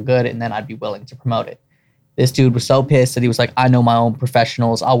sounding real good, and then I'd be willing to promote it. This dude was so pissed that he was like, I know my own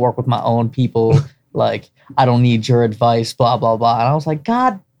professionals. I'll work with my own people. Like, I don't need your advice, blah, blah, blah. And I was like,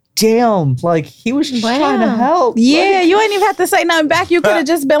 God damn. Like, he was just trying to help. Yeah, Like, you ain't even have to say nothing back. You could have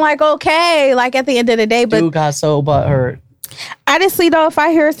just been like, okay, like at the end of the day. But dude got so butthurt. honestly, though, if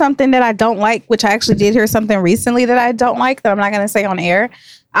I hear something that I don't like, which I actually did hear something recently that I don't like, that I'm not going to say on air,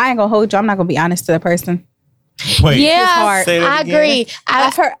 I ain't going to hold you. I'm not going to be honest to the person. Wait, Yeah, say that I again? agree.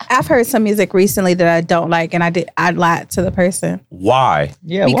 I've heard some music recently that I don't like, and I lied to the person. Why?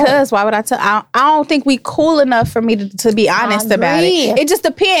 Yeah, Because why would I tell? I don't think we cool enough for me to be honest about agree. it. It just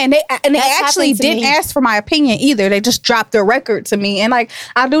depends. They That's actually happened to didn't me. ask for my opinion either. They just dropped their record to me, and like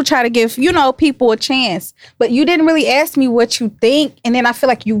I do try to give people a chance. But you didn't really ask me what you think, and then I feel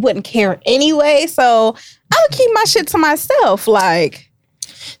like you wouldn't care anyway. So I would keep my shit to myself. Like.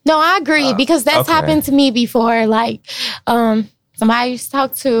 No, I agree because that's okay. happened to me before. Like, somebody I used to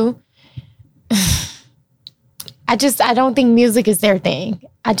talk to. I don't think music is their thing.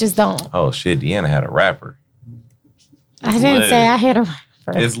 I just don't. Oh shit, Deanna had a rapper. I didn't say I had a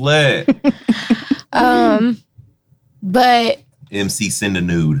rapper. It's lit. But MC send a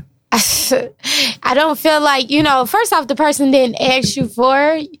nude. I don't feel like, first off, the person didn't ask you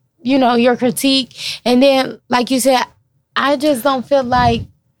for, your critique. And then, like you said, I just don't feel like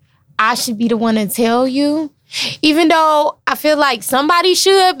I should be the one to tell you. Even though I feel like somebody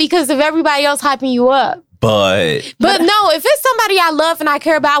should because of everybody else hyping you up. But no, if it's somebody I love and I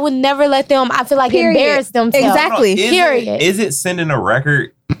care about, I would never let them, I feel like, embarrass themselves. Exactly. Period. Is it sending a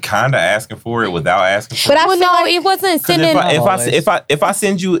record kind of asking for it without asking for But it? I Well, feel no, like it wasn't 'Cause sending. if I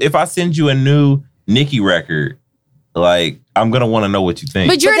send you a new Nicki record, like I'm gonna want to know what you think.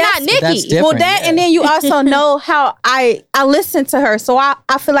 But you're But not that's Nicki. different. well, that, and then you also know how I listen to her, so I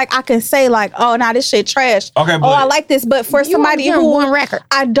feel like I can say like, oh, nah, this shit trash. Okay, but Oh, I like this, but for You somebody only hear who one record.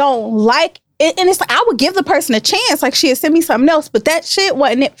 I don't like. And it's like I would give the person a chance, like she had sent me something else, but that shit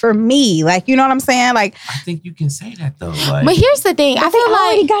wasn't it for me. Like, you know what I'm saying? Like, I think you can say that though. Like, But here's the thing. I they feel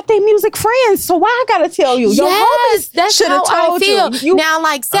already like got their music friends, so why I gotta tell you? Your yes, homies that's should have how I told feel. you. Now,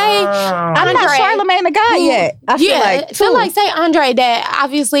 like, say I'm not Andre, Charlamagne the guy who- yet. I feel like feel too. like say Andre that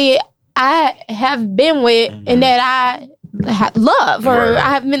obviously I have been with and that I love or Right. I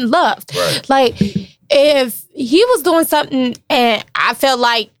have been loved. Right. Like if he was doing something and I felt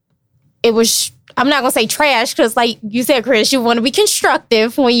like it was I'm not gonna say trash because, like you said, Chris, you want to be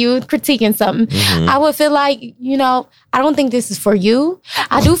constructive when you critiquing something. Mm-hmm. I would feel like, I don't think this is for you.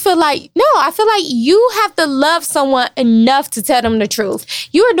 I do feel like, I feel like you have to love someone enough to tell them the truth.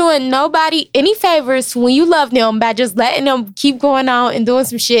 You are doing nobody any favors when you love them by just letting them keep going on and doing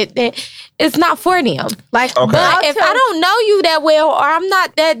some shit that it's not for them. Like, Okay. But if I don't know you that well or I'm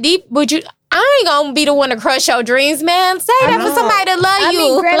not that deep, I ain't gonna be the one to crush your dreams, man. Say that for somebody to love you. I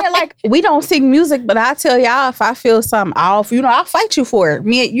mean, granted, like, we don't sing music, but I tell y'all, if I feel something off, I'll fight you for it.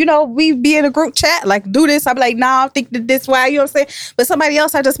 Me, we be in a group chat, like, do this. I'll be like, nah, I think that this way, you know what I'm saying? But somebody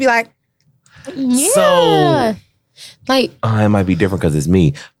else, I just be like, yeah. So, like, it might be different because it's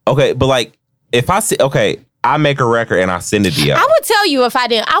me. Okay, but like, if I see, I make a record and I send it to you. I would tell you if I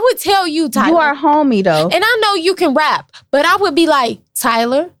didn't. I would tell you, Tyler. you are homie, though. And I know you can rap, but I would be like,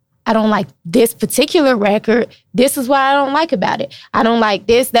 Tyler, I don't like this particular record. This is what I don't like about it. I don't like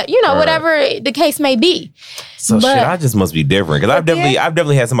this, that, Right. whatever the case may be. So But- shit, I just must be different because I've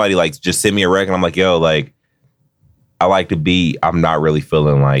definitely had somebody like just send me a record. And I'm like, yo, like, I like the beat. I'm not really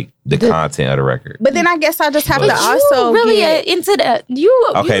feeling like the content of the record. But then I guess I just have But to also you really get... into that.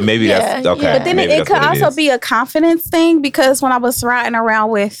 Maybe that's okay. But then Maybe it that's could what it also is. be a confidence thing because when I was riding around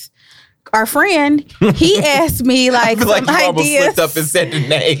with our friend, he asked me I like feel some like you almost ideas. slipped up and said the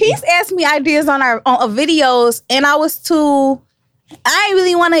name. He's asked me ideas on our videos, and I didn't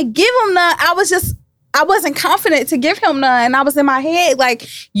really want to give him none. I wasn't confident to give him none. And I was in my head like,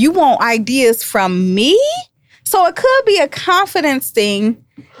 you want ideas from me? So it could be a confidence thing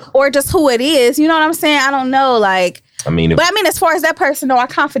or just who it is. You know what I'm saying? I don't know. Like, I mean, but as far as that person, no, I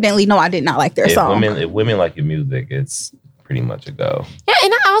confidently know I did not like their song. if women like your music, it's pretty much a go. Yeah,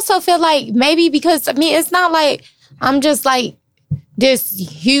 and I also feel like maybe because, it's not like I'm just like this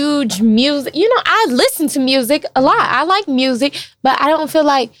huge music. I listen to music a lot. I like music, but I don't feel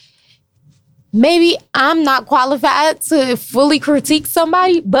like maybe I'm not qualified to fully critique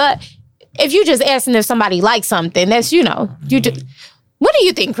somebody. But if you're just asking if somebody likes something, that's, you just... What do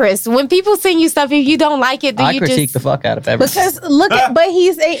you think, Chris? When people send you stuff, if you don't like it, I critique the fuck out of everything. Because but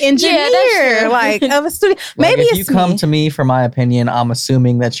he's an engineer, that's true. like of a studio. Like, Maybe if it's you come me. to me for my opinion, I'm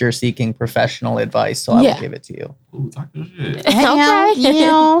assuming that you're seeking professional advice, so I Yeah. will give it to you. Ooh, talk your shit.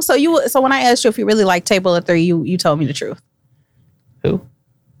 Okay. So when I asked you if you really like Table of Three, you told me the truth. Who?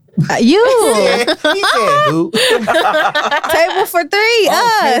 You He said who? Table for Three,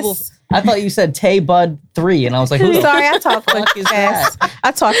 Table- us. I thought you said Tay Bud 3, and I was like, who the Sorry, I talk fuck is fast. that?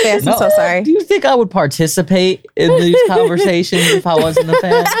 I talk fast. I'm so sorry. Do you think I would participate in these conversations if I wasn't a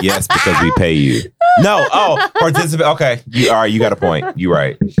fan? Yes, because we pay you. No, participate. Okay, you got a point. You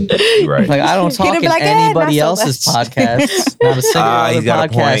right. Like, I don't talk He'd in be like, anybody not so else's much. podcasts. Not a single other He's got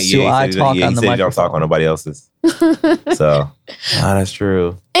a point. podcast do I talk on the you don't talk on microphone. nobody else's. So, that's true.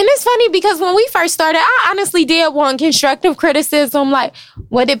 And it's funny because when we first started, I honestly did want constructive criticism. Like,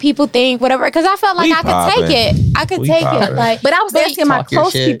 what did people think? Whatever. Because I felt like We I could poppin'. take it. I could We take it. poppin'. Like, But I was asking my talk your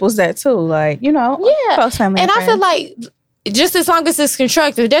close shit. peoples that too. Like, Yeah. close family. and I feel friends. like just as long as it's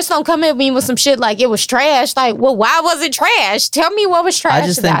constructive, just don't come at me with some shit like it was trash. Like, well, why was it trash? Tell me what was trash. I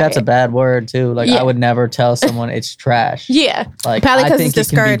just think about that's it. a bad word too. Like, Yeah. I would never tell someone it's trash. Yeah. Like, Probably I 'cause think it's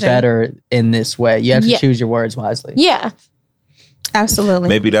it can be discouraging. better in this way. You have to Yeah. choose your words wisely. Yeah. Absolutely.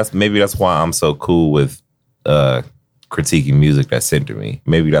 Maybe that's why I'm so cool with critiquing music that's sent to me.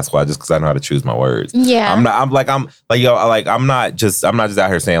 Maybe that's why, just because I know how to choose my words. Yeah. I'm not just out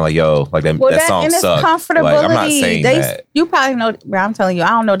here saying like, yo, like that, Well, that song and it's sucks. comfortability. Like, I'm not saying that. You probably know. Well, I'm telling you, I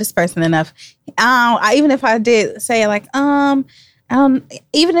don't know this person enough. Even if I did say like,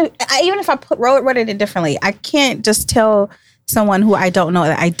 even if I wrote it differently, I can't just tell someone who I don't know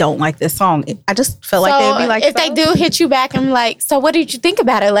that I don't like this song. I just feel like they'd be like, if they do hit you back, I'm like, so what did you think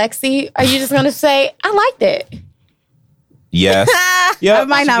about it, Lexi? Are you just gonna say, I liked it? Yes. I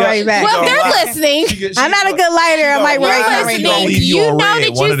might not write back. Well, if they're listening, I'm not a good lighter. I might you're write. listening. leave you You on know red.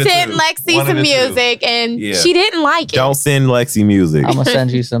 that One of you the sent two. Lexi One of some the two. music and Yeah. she didn't like it. Don't send Lexi music. I'm gonna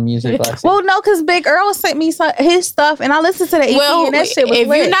send you some music, Lexi. Well, no, because Big Earl sent me his stuff, and I listened to the EP, Well, and that shit was if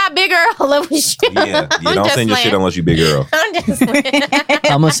lit. you're not Big Earl, it was you. yeah, don't send your shit unless you big girl. I'm just playing.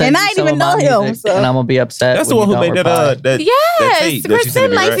 I'm gonna send And you I didn't some even of my know him, music, so. and I'm gonna be upset. That's the when one who you made don't that reply. that Yes, tape that you sent Kristen to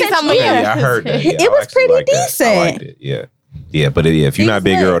me, likes right? it some Okay, weird. yeah, I heard that. Yeah, It I was actually pretty liked that. I decent. liked it. Yeah. Yeah, but if you're not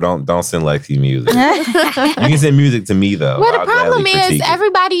big Decent. girl, don't send Lexi music. You can send music to me though. Well, the I'll problem gladly is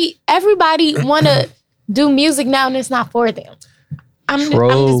critique it. everybody want to do music now and it's not for them.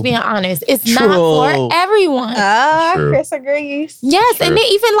 I'm just being honest. It's not True. for everyone. True. Chris agrees. Yes, True. and then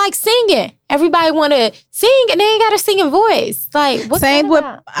even like singing. Everybody want to sing and they ain't got a singing voice. Like, what's Same that with,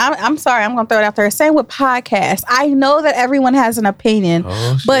 about? I'm sorry, I'm going to throw it out there. Same with podcasts. I know that everyone has an opinion,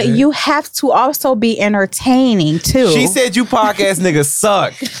 Oh, but shit. you have to also be entertaining too. She said you podcast niggas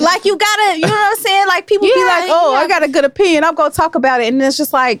suck. like you gotta, you know what I'm saying? Like people be Yeah, like, oh, yeah. I got a good opinion. I'm going to talk about it. And it's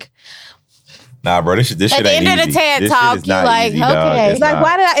just like, Nah, bro, this shit At ain't the end of the easy. TED This Talk, shit is not you like, easy, dog. okay. It's like not.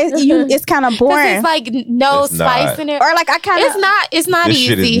 why did it's kind of Because boring. it's like no It's spice not. in it. Or like I kind of, It's not This easy.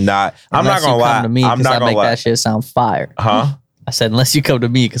 shit is not. I'm not Unless gonna you lie. come to me I'm because not I gonna make lie. that shit sound fire. Huh? I said, unless you come to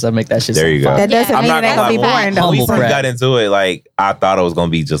me because I make that shit There sound you go. fire. that doesn't I'm mean not it ain't gonna gonna be lie. boring though. When we Humble first brag. got into it, like I thought it was gonna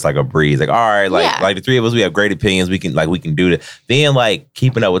be just like a breeze. Like, all right, like the three of us, we have great opinions. We can do that. Then like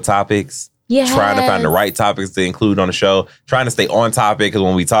keeping up with topics. Yes. Trying to find the right topics to include on the show, trying to stay on topic because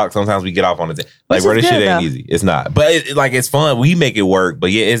when we talk, sometimes we get off on it. Like, Which bro, is this shit good, ain't though. easy. It's not, but it's fun. We make it work,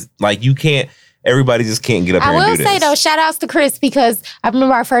 but yeah, it's like you can't. Everybody just can't get up I here and will do say this. though, shout outs to Chris because I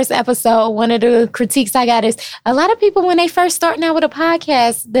remember our first episode. One of the critiques I got is a lot of people when they first starting out with a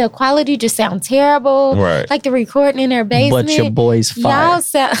podcast, the quality just sound terrible. Right. Like the recording in their basement. But your boy's fire. Y'all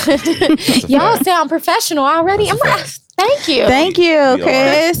sound fact. sound professional already. That's a I'm like, fact. thank you. Thank you, We are.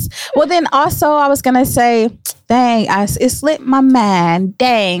 Chris. Well, then also I was gonna say, dang, it slipped my mind.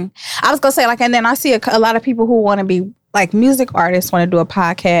 Dang, I was gonna say like, and then I see a lot of people who want to be like music artists want to do a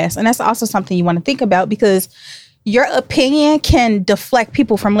podcast, and that's also something you want to think about because your opinion can deflect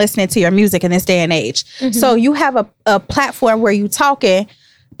people from listening to your music in this day and age. So you have a platform where you talking,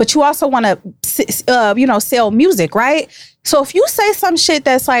 but you also want to sell music, right? So if you say some shit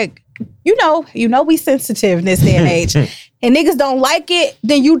that's like, you know we sensitive in this day and age and niggas don't like it,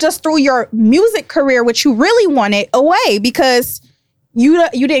 then you just threw your music career, which you really wanted, away because you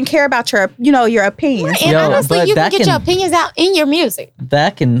didn't care about your opinions. And Yo, honestly, but you can that get your can- opinions out in your music.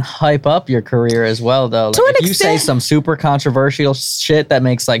 That can hype up your career as well, though. Like, To an if you say extent. some super controversial shit that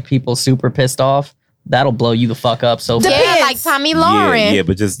makes like people super pissed off, that'll blow you the fuck up so fast. Yeah, like Tommy Lauren. Yeah,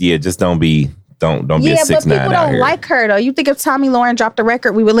 but just don't be a Yeah, but 6ix9ine people out don't here. like her though. You think if Tommy Lauren dropped a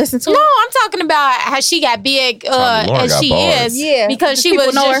record, we would listen to No, it? I'm talking about how she got big Tommy Lauren as got she bars. is. Yeah, Because just she people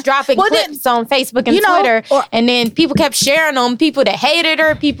was know just her. dropping Well, then- clips on Facebook and you know, Twitter. or- And then people kept sharing them. People that hated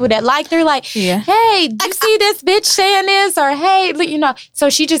her, people that liked her. Like, Yeah. hey, did you see this bitch saying this? Or, hey, so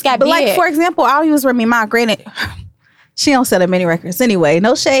she just got But big. like for example, I'll use Remy Ma. Granted, she don't sell that many records anyway.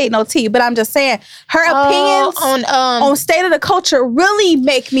 No shade, no tea. But I'm just saying her opinions on state of the culture really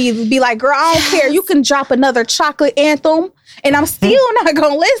make me be like, girl, I don't care. You can drop another chocolate anthem, and I'm still not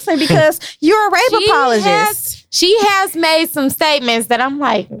gonna listen because you're a rape apologist. She has made some statements that I'm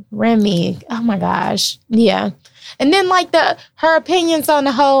like, Remy, oh my gosh. Yeah. And then like her opinions on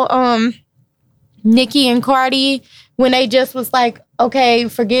the whole Nicki and Cardi, when they just was like, okay,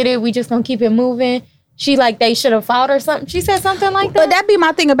 forget it, we just gonna keep it moving. She like they should have fought or something. She said something like that. But that be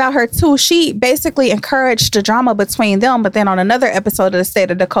my thing about her too. She basically encouraged the drama between them. But then on another episode of the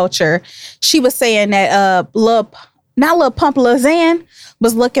State of the Culture, she was saying that Lil Pump Lil Xan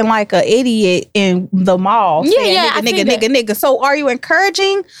was looking like an idiot in the mall. Yeah, saying, yeah, I seen that. nigga. So are you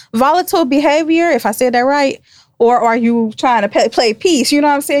encouraging volatile behavior, if I said that right? Or are you trying to play peace? You know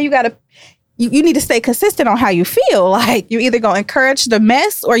what I'm saying? You need to stay consistent on how you feel. Like you're either gonna encourage the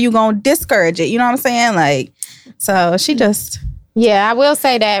mess or you gonna discourage it. You know what I'm saying? Like, so she just Yeah, I will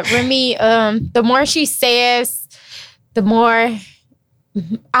say that Remy, the more she says, the more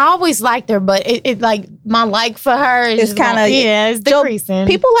I always liked her, but it like my like for her is It's kinda- it's decreasing.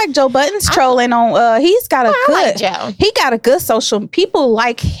 people like Joe Budden's trolling on. He's got a I good. like Joe. He got a good social. People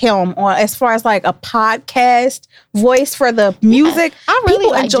like him on as far as like a podcast voice for the music. I really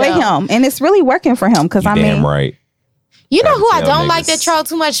people like enjoy Joe. him, and it's really working for him. Because You I damn mean, right. You know who I Tell don't like that niggas. troll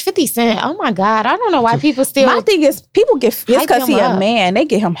too much? 50 Cent. Oh my God. I don't know why people still. my thing is people get it's Hype because him he a up. man. They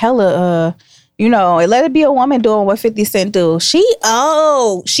get him hella. Let it be a woman doing what 50 Cent do. She need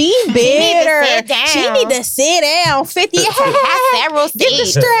to bitter. sit down. She need to sit down. 50. Have several Get the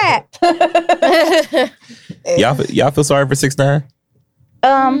seats. strap. Y'all feel sorry for 6ix9ine?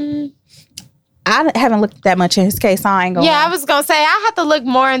 I haven't looked that much in his case. So I ain't gonna. Yeah, lie. I was gonna say I have to look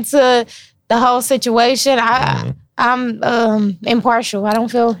more into the whole situation. I'm impartial. I don't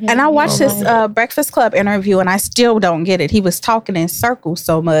feel. And I watched his Breakfast Club interview, and I still don't get it. He was talking in circles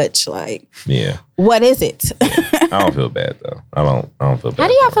so much. Like, Yeah. what is it? I don't feel bad though. I don't feel bad. How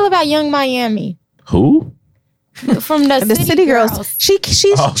do y'all feel about Young Miami Who? from the, The City Girls. She's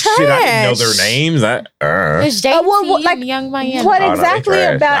Oh trash. shit! I didn't know their names. It's JT what, like, and Young Miami. What Oh, no, they exactly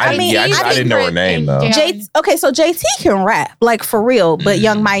trash. about? I mean, I didn't know her name though. Yeah. Okay, so JT can rap like for real, but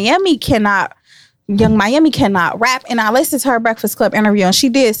Young Miami cannot Young Miami cannot rap. And I listened to her Breakfast Club interview, and she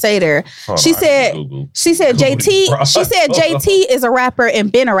did say there. She said JT is a rapper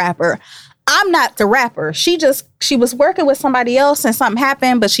and been a rapper. I'm not the rapper. She was working with somebody else and something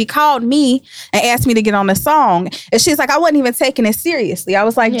happened, but she called me and asked me to get on the song. And she's like, I wasn't even taking it seriously. I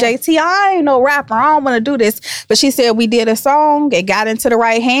was like, JT, I ain't no rapper. I don't want to do this. But she said we did a song. It got into the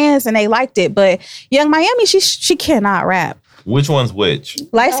right hands and they liked it. But Young Miami, she cannot rap. Which one's which?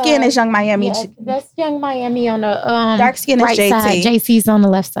 Light skin is Young Miami. Yeah, that's Young Miami on the dark skin right is JT. Side. JC's on the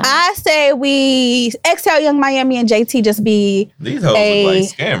left side. I say we exhale Young Miami and JT just be these hoes look like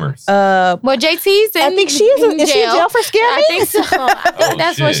scammers. Well, JT's in I think she is in jail for scamming. I think so. I think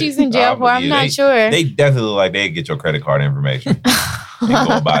that's what she's in jail for. I'm not sure. They definitely look like they get your credit card information. They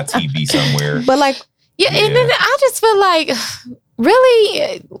go buy a TV somewhere. But like, yeah, and then I just feel like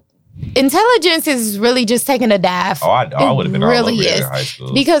really. Intelligence is really just taking a dive. Oh, I would have been really all over is. in high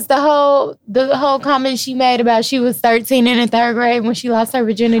school. Because the whole comment she made about she was 13 in the third grade when she lost her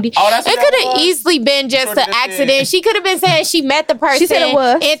virginity. Oh, that's it could have easily been just an accident. She could have been saying she met the person She said it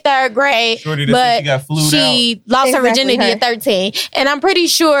was. in third grade, but she got flued she lost her Exactly virginity her. at 13. And I'm pretty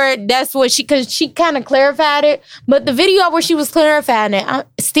sure that's what because she kind of clarified it. But the video where she was clarifying it,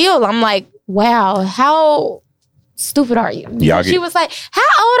 I'm like, wow, how stupid are you? She was like, how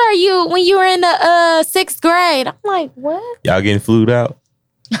old are you when you were in the sixth grade? I'm like, what? Y'all getting flued out?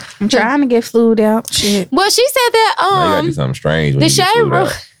 I'm trying to get flued out. Shit. Well, she said that You gotta do something strange. When the you get Shade flued Room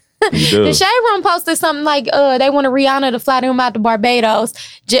out. You do. the Shade Room posted something like they wanted Rihanna to fly them out to Barbados.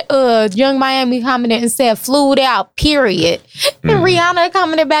 Young Miami commented and said flued out, period. And Rihanna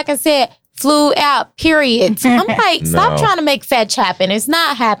commented back and said flew out, period. I'm like, stop trying to make fetch happen. It's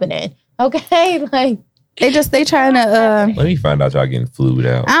not happening. Okay? Like They trying to Let me find out y'all getting flued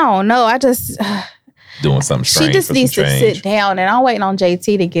out. I don't know. I just Doing something strange. she just for needs some to change. sit down, and I'm waiting on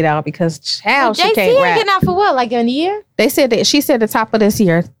JT to get out because child, she JT can't ain't rap. getting out for what, like in a year? They said that she said the top of this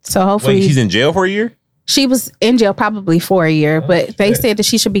year. So hopefully Wait, she's in jail for a year? she was in jail probably for a year, but they shit. said that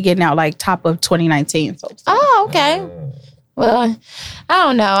she should be getting out like top of 2019. So Oh, okay. Well, I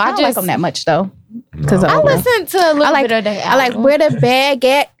don't know. I don't like them that much though. Because I listened to a little bit of that. I like where the bag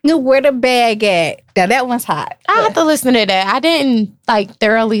at. Where the bag at? Now that one's hot. I have to listen to that. I didn't like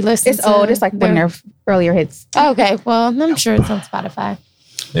thoroughly listen. It's old. It's like one of their earlier hits. Okay, well, I'm sure it's on Spotify.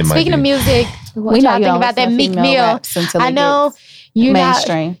 It might Speaking of be. music, what We know y'all you think don't about that listen to Meek female Mill? raps until I it know gets you're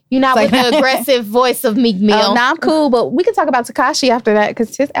mainstream. not with the aggressive voice of Meek Mill. Oh, nah, I'm cool, but we can talk about Tekashi after that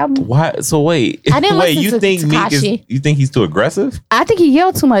because his album. Why? So wait. I didn't wait, listen you to think Meek is? Tekashi. You think he's too aggressive? I think he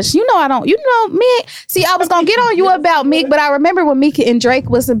yelled too much. You know, I don't. You know, Meek. See, I was gonna get on you about Meek, but I remember when Meek and Drake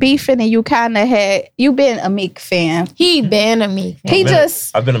was beefing, and you kind of had you been a Meek fan. He been a Meek fan. He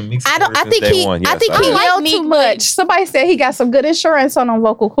just. I've been a Meek. I don't. I since think day he. one. I Yes, think he do. like yelled Meek, too but- much. Somebody said he got some good insurance on them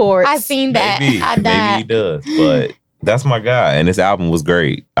vocal cords. I seen that. Maybe, I maybe he died. does, but that's my guy, and this album was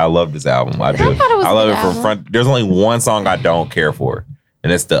great. I love this album. I do. thought it was I love a it good from album. front. There's only one song I don't care for,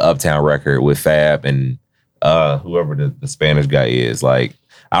 and it's the Uptown record with Fab and whoever the Spanish guy is. Like,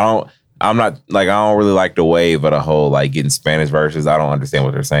 I'm not like I don't really like the wave of the whole like getting Spanish verses. I don't understand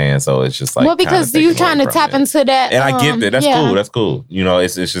what they're saying, so it's just like well, because kinda you taken trying to away from tap it. into that. And I get that. That's yeah. cool. That's cool. You know,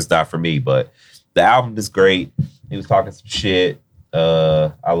 it's just not for me. But the album is great. He was talking some shit.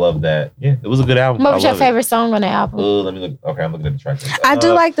 I love that. Yeah, it was a good album. What was I your love it. favorite song on the album? Let me look. Okay, I'm looking at the track. list. I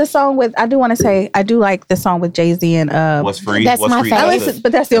do like the song with. I do want to say I do like the song with Jay-Z and What's Free. That's What's my Free? favorite. I That's listen,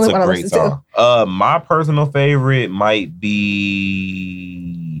 but that's the a only one I great listen to. song. My personal favorite might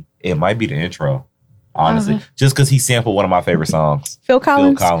be the intro. Honestly, just because he sampled one of my favorite songs, Phil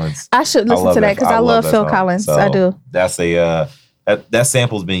Collins. Phil Collins. I should listen love to that because I love that Phil song. Collins. So I do. That's a that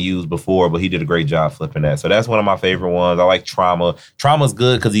sample's been used before, but he did a great job flipping that. So that's one of my favorite ones. I like Trauma. Trauma's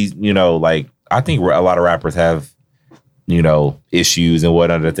good because he's like I think a lot of rappers have issues and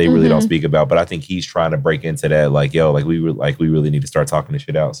whatnot that they really don't speak about. But I think he's trying to break into that. Like we really need to start talking this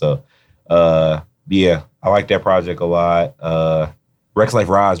shit out. So yeah, I like that project a lot. Rex Life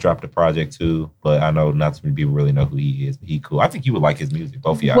Roz dropped a project too, but I know not too many people really know who he is. But he cool. I think you would like his music.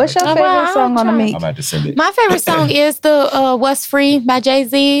 Both of y'all. What's your Oh, favorite well, song on the I'll Meek? I'm about to send it. My favorite song is the What's Free by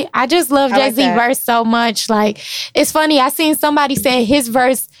Jay-Z. I just love I like Jay-Z that. verse so much. Like, it's funny. I seen somebody say his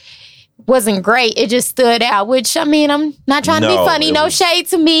verse wasn't great. It just stood out, which, I mean, I'm not trying to be No, funny. it No was- shade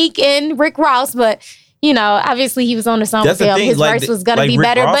to Meek and Rick Ross, but, obviously he was on the song That's with the him. thing, His like, verse was going to be Rick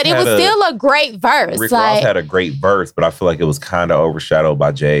better, Ross but it had was still a great verse. Rick like, Ross had a great verse, but I feel like it was kind of overshadowed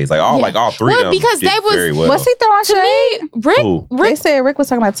by Jay's. Like all three Well, of them because did they was- very well. Was he throwing to shade? me, Rick, Who? They said Rick was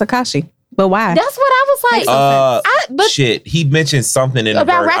talking about Tekashi, but why? that's what I was like. but shit, he mentioned something in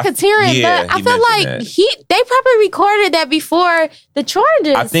about the verse. racketeering, but I feel like that. they probably recorded that before the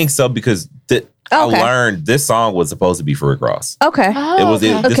charges. I think so because I Okay. learned this song was supposed to be for Rick Ross. Okay. Oh,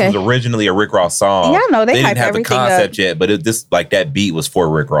 This Okay. was originally a Rick Ross song. Yeah, I know, they didn't hype have the everything concept up. yet, but this like that beat was for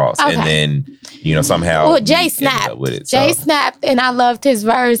Rick Ross, Okay. and then somehow Well, Jay Meek ended snapped. up with it. Jay so. snapped, and I loved his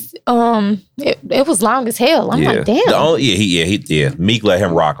verse. It was long as hell. I'm like, damn. The only, Meek let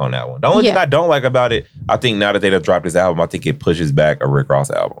him rock on that one. The only thing I don't like about it, I think now that they have dropped this album, I think it pushes back a Rick Ross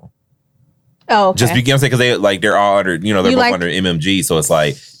album. Oh, okay. Just because because they're all under, they're both like- under MMG, so it's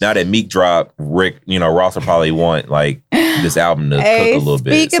like now that Meek dropped, Rick, Ross will probably want like this album to cook a little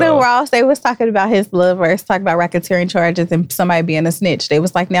bit. Speaking of Ross, they was talking about his little verse, talking about racketeering charges and somebody being a snitch. They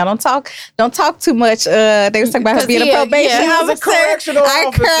was like, now don't talk too much. They was talking about her being a probation he was a officer. correctional I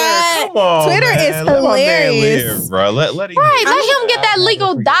officer. cried. Come on, Twitter man. is Let my man hilarious. live, bro. Let him Right, let him get that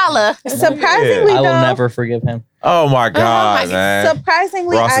legal dollar. Surprisingly, I will though, never forgive him. Oh my God, my- man.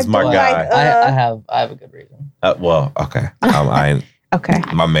 surprisingly, Ross I is do my guy. like. I have a good reason. Well, okay. I ain't Okay.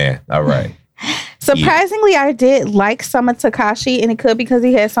 my man. All right. Surprisingly, I did like some of Tekashi, and it could because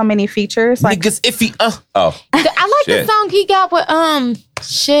he had so many features. Like, Niggas iffy. Oh. I like Shit. the song he got with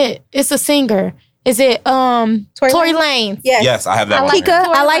It's a singer. Is it Tory Lanez? yes, Yes, I have that I one. like Kika.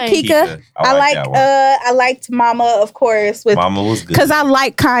 I like Kika. that one. I liked Mama, of course, with Mama was good. because I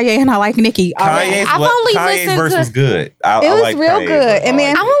like Kanye and I like Nicki. Kanye's, I've only listened verse to- was good. It was real good. And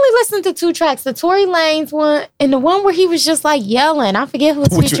then- I only listened to 2 tracks, the Tory Lanez one and the one where he was just like yelling. I forget who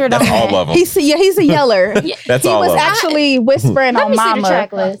was featured on that's all that. of them. he's a yeller. That's He all was of them. actually whispering Let on me see the Mama.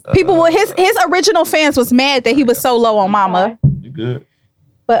 track list. People were his original fans was mad that he was so low on Mama. You good?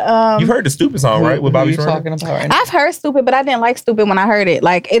 But You've heard the Stupid song, right? With Who are Bobby you Shmurda? talking about right now? I've heard Stupid, but I didn't like Stupid when I heard it.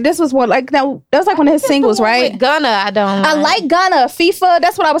 Like this was one like that was like one of his singles, right? With Gunna, I don't I like Gunna, FIFA.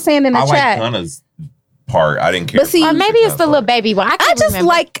 That's what I was saying in the I chat. like Gunna's part. I didn't care. But see, Or maybe it's the little baby one. I I can't just remember.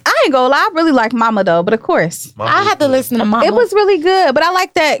 like I ain't gonna lie, I really like Mama though, but of course. I had to listen to Mama. It was really good. But I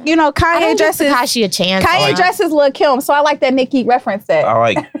like that, I Kanye don't give dresses Tekashi a chance. Kanye dresses Lil' Kim, so I like that Nicki referenced that. I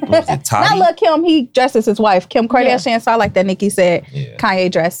like, what was it, Not Toddy? Lil' Kim, he dresses his wife, Kim Kardashian. So I like that Nicki said Yeah. Kanye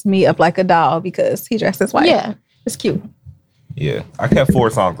dressed me up like a doll because he dressed his wife. Yeah. It's cute. Yeah. I kept 4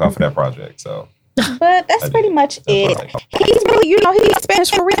 songs off of that project, so. But that's I pretty did. much That's it. what I like. He's really, he's Spanish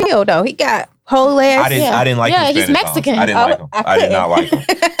for real though. He got whole ass. I didn't like Yeah, his he's Spanish Mexican. songs. I didn't like them. I did not like them.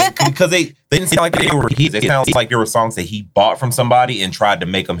 Because they didn't sound like they were his. It sounds like there were songs that he bought from somebody and tried to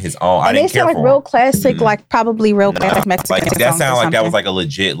make them his own. I And they didn't care sound for like real them. classic, like probably real classic Mexican Like that songs or sounded like that was something. like a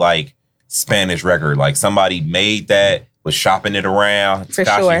legit like Spanish record. Like somebody made that, was shopping it around. For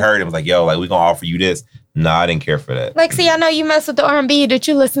Tekashi sure. heard it, was like, yo, like we gonna offer you this. Nah, I didn't care for that. Lexi, I know you mess with the R&B. Did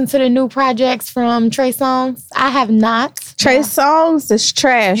you listen to the new projects from Trey Songz? I have not. Trey Songz is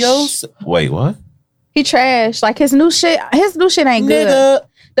trash. Wait, what? He trash. Like his new shit ain't good.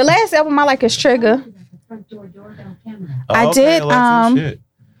 The last album I like is Trigger. I did, Alexa, shit.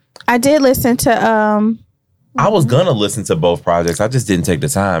 I did listen to I was gonna listen to both projects. I just didn't take the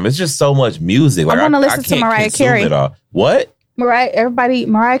time. It's just so much music. Like, wanna listen to can't Mariah consume Carey. it all. What?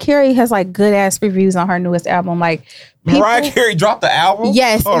 Mariah Carey has like good ass reviews on her newest album. Like Mariah Carey dropped the album?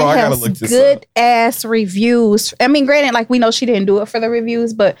 yes, Hold and on, I it gotta has look this good up. ass reviews. I mean, granted, like we know she didn't do it for the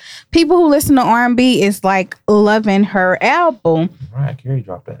reviews, but people who listen to R&B is like loving her album. Mariah Carey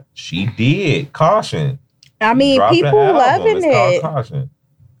dropped that. She did. Caution. I mean, Dropped the people album. loving It's it. called Caution.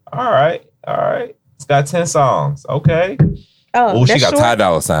 All right. It's got 10 songs. Okay. Oh, Oh, she that's got short. Ty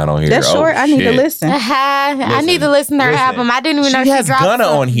Dolla $ign on here. That's Oh, short. I need to shit. listen. I need to listen to her Listen. album. I didn't even know She has dropped Gunna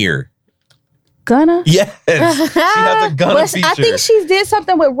some. on here. Gunna. Yes. She has a Gunna But feature. I think she did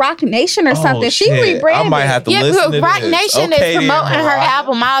something with Rock Nation or something. She shit. rebranded. I might have to Yeah, listen to Rock this. Nation Okay, is promoting then, her Mariah.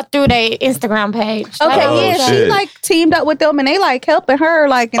 album all through their Instagram page. Okay, Oh, yeah, she shit. like teamed up with them and they like helping her.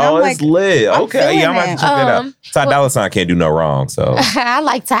 Like, and Oh, I'm it's like, lit. I'm Okay, feeling yeah, I'm gonna have to that. check that out. Um, Ty Dolla $ign can't do no wrong, so I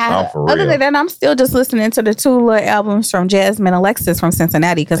like Ty. I'm for real. other than that, I'm still just listening to the 2 little albums from Jasmine Alexis from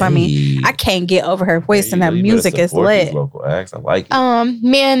Cincinnati because I mean, Hey. I can't get over her voice Yeah, and that you music better is support these lit. Local acts, I like it.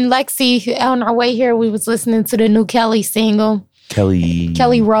 Me and Lexi on our way here, we was listening to the new Kelly single,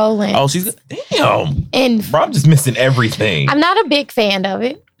 Kelly Rowland. Oh, she's damn. And Bro, I'm just missing everything. I'm not a big fan of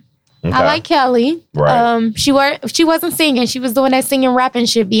it. Okay. I like Kelly. Right. She wasn't singing. She was doing that singing rapping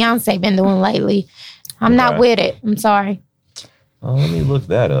shit Beyonce been doing lately. I'm not Okay. with it. I'm sorry. Oh, let me look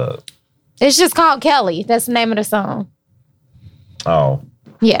that up. It's just called Kelly. That's the name of the song. Oh,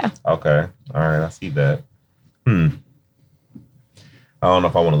 Yeah. okay. All right, I see that. I don't know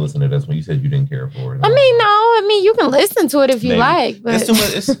if I want to listen to this one. You said you didn't care for it. I mean, no. I mean, you can listen to it if you Maybe. like. But It's too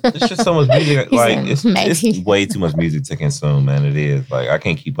much. It's just so much music. He Like said it's maybe. way too much music to consume, man. It is. Like I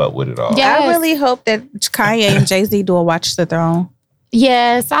can't keep up with it all. Yeah. I Yes. really hope that Kanye and Jay-Z do a Watch the Throne.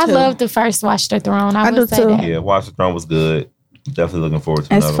 yes, I Too. love the first Watch the Throne. I I would do say too. that. Yeah, Watch the Throne was good. Definitely looking forward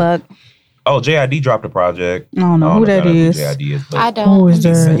to As another. fuck. JID dropped a project. I don't know who that is. JID is, but I don't. Who is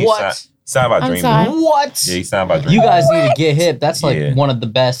that? He What? Signed by I'm Dream. sorry. What? Yeah, he signed by Dream. You guys need to get hip. That's like Yeah. one of the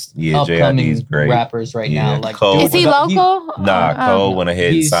best Yeah, upcoming JID is great. rappers right Yeah. now. Like, Cole Is he local? Nah, Cole went ahead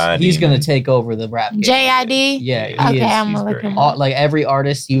and he's signed he's him. gonna take over the rap game. JID? Yeah, he Okay, is. I'm he's gonna look great. him All, up. like every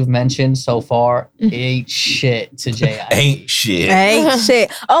artist you've mentioned so far ain't shit to JID. Ain't shit. Hey,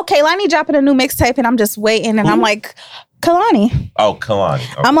 shit. Oh, Kehlani dropping a new mixtape, and I'm just waiting, and I'm like, Kehlani. Oh, Kalani.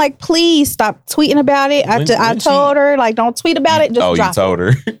 Okay. I'm like, please stop tweeting about it. I When told her, like, don't tweet about it. Just you drop told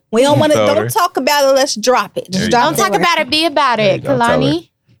it. her. We don't want to. told her. Don't talk about it. Let's drop it. There Just you drop Don't it. talk about it, be about There you it, go, tell Kalani.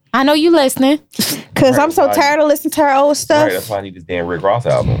 I know you listening. Because I'm so tired of listening to her old stuff. Right, that's why I need this damn Rick Ross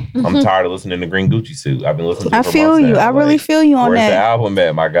album. I'm tired of listening to Green Gucci Suit. I've been listening to it I for feel months you. now. I really Like, feel you on where's the that. album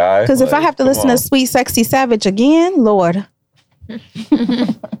at, my guy? Because if I Like, have to come listen on. to Sweet Sexy Savage again, Lord,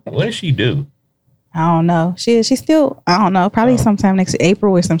 What did she do? I don't know. She's still, I don't know, probably sometime next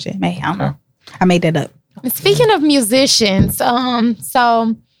April or some shit. May, I don't know. I made that up. Speaking of musicians,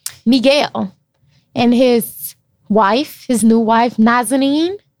 so Miguel and his wife, his new wife,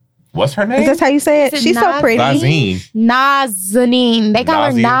 Nazanin. What's her name? Is that how you say it? Is it She's so Naz? pretty. Nazeem. Nazanin. They call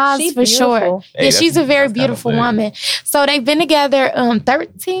her Nazir. Naz She's for short. beautiful. Hey, Yeah, she's a very that's kinda beautiful lit. woman. So they've been together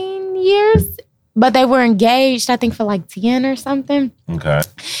 13 years, but they were engaged, I think, for like 10 or something. Okay.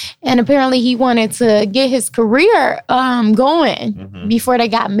 And apparently he wanted to get his career going Mhm. before they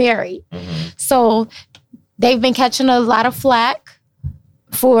got married. Mhm. So they've been catching a lot of flack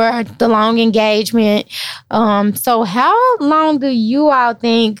for the long engagement. So how long do you all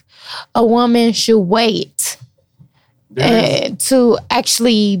think a woman should wait to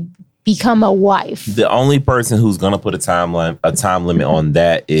actually become a wife? The only person who's gonna put a time limit on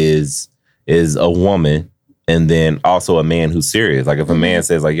that is a woman, and then also a man who's serious. Like if a man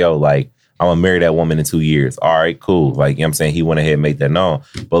says like, "Yo, like I'm gonna marry that woman in 2 years," all right, cool. Like, you know what I'm saying, he went ahead and made that known.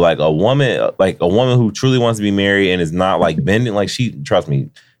 But like a woman who truly wants to be married and is not like bending, like trust me,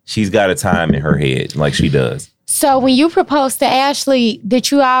 she's got a time in her head, like she does. So when you proposed to Ashley,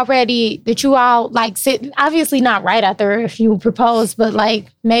 did you all like sit, obviously not right after you proposed, but like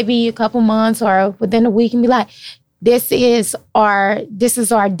maybe a couple months or within a week and be like, this is our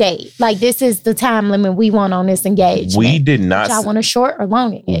date. Like, this is the time limit we want on this engagement. We did not. Y'all want a short or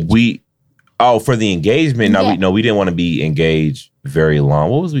long engagement? For the engagement, Yeah. we didn't want to be engaged very long.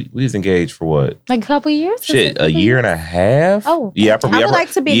 What was we was engaged for what? Like a couple years? Shit, a year and a half? Oh. Yeah, I would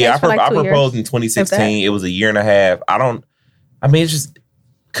like to be engaged for like 2 I proposed years. in 2016. It was a year and a half. It's just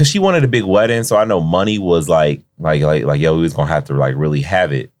because she wanted a big wedding, so I know money was like, yo, we was gonna have to like really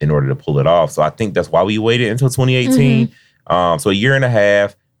have it in order to pull it off. So I think that's why we waited until 2018. So a year and a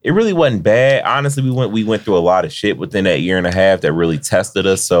half. It really wasn't bad. Honestly, we went through a lot of shit within that year and a half that really tested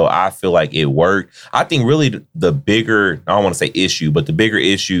us. So I feel like it worked. I think really the bigger, I don't want to say issue, but the bigger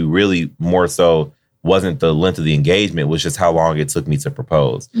issue really more so wasn't the length of the engagement, was just how long it took me to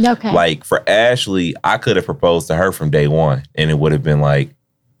propose. Okay. Like for Ashley, I could have proposed to her from day one and it would have been like,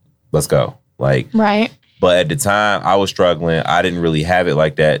 let's go. Like, Right. but at the time, I was struggling. I didn't really have it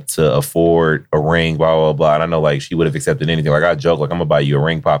like that to afford a ring, blah, blah, blah. And I know like she would have accepted anything. Like I joke, like I'm gonna buy you a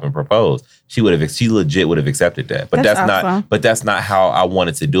ring pop and propose. She legit would have accepted that. But That's that's awesome. not how I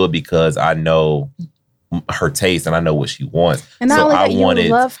wanted to do it, because I know her taste and I know what she wants. And not So only I that, wanted-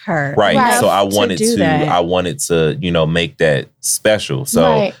 you love her. Right. Right. So I To wanted do that. to make that special. So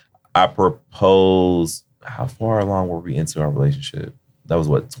Right. I proposed, how far along were we into our relationship? That was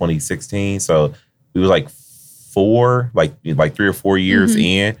what, 2016? So we was like 3 or 4 years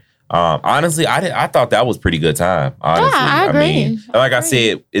in. Honestly, I thought that was pretty good time. Honestly, I agree. mean, like I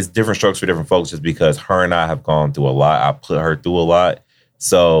said, it's different strokes for different folks, just because her and I have gone through a lot. I put her through a lot.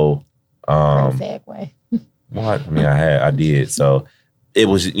 So, Great segue. what? I mean, I did. So it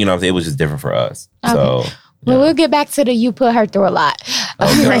was, it was just different for us. Okay. So, Well, we'll get back to the you put her through a lot.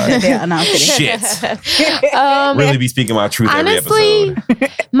 Oh, God. Yeah, no, I'm kidding. Shit. Um, Really be speaking my truth honestly, every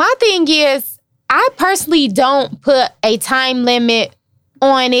episode. my thing is, I personally don't put a time limit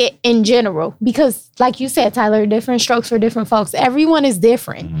on it in general, because like you said, Tyler, different strokes for different folks. Everyone is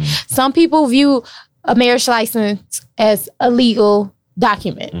different. Some people view a marriage license as a legal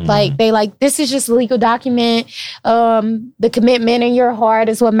document. Like they like, this is just a legal document. The commitment in your heart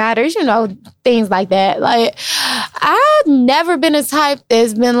is what matters, things like that. Like, I've never been a type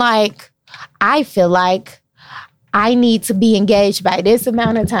that's been like, I feel like I need to be engaged by this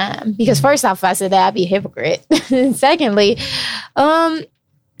amount of time. Because first off, if I said that, I'd be a hypocrite. And secondly,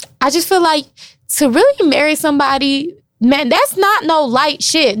 I just feel like to really marry somebody, man, that's not no light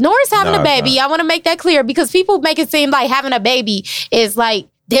shit. Nor is having No, a it's baby. not. I want to make that clear, because people make it seem like having a baby is like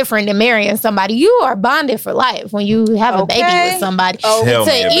different than marrying somebody. You are bonded for life when you have a baby with somebody. Oh, Tell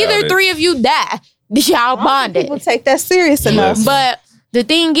So me about either it. three of you die, y'all bonded. People take that serious enough. Listen. But the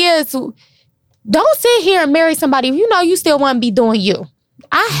thing is, don't sit here and marry somebody if you know you still want to be doing you.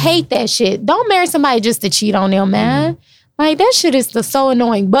 I hate that shit. Don't marry somebody just to cheat on them, man. Like, that shit is so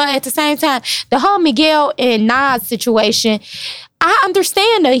annoying. But at the same time, the whole Miguel and Nas situation, I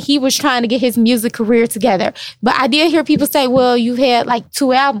understand that he was trying to get his music career together. But I did hear people say, well, you had like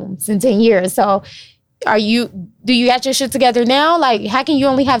 2 albums in 10 years. So do you got your shit together now? Like, how can you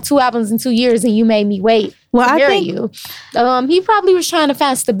only have 2 albums in 2 years and you made me wait Well, to I marry think- you? He probably was trying to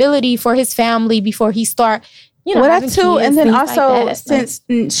find stability for his family before he start, Well, having that too, kids, and then things like also that.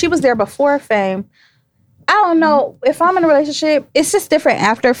 since she was there before Fame, I don't know if I'm in a relationship. It's just different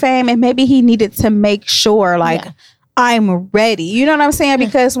after Fame, and maybe he needed to make sure, like, Yeah. I'm ready. You know what I'm saying?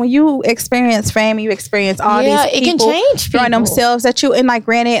 Because when you experience Fame, you experience all Yeah, these it can people change throwing people. themselves at you, and like,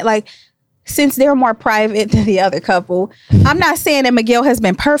 granted, like, since they're more private than the other couple, I'm not saying that Miguel has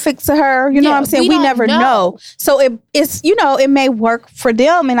been perfect to her. You know Yeah, what I'm saying? we We don't never know. know. So it's it may work for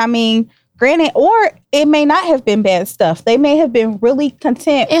them, and I mean, granted, or it may not have been bad stuff. They may have been really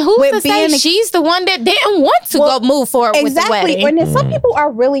content And who's with to say being she's the one that didn't want to Well, go move forward with the exactly. wedding? And then some people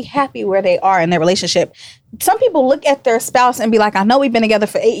are really happy where they are in their relationship. Some people look at their spouse and be like, I know we've been together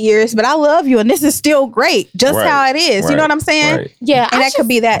for 8 years, but I love you and this is still great. Just Right. how it is. You know what I'm saying? Right. Yeah, And that could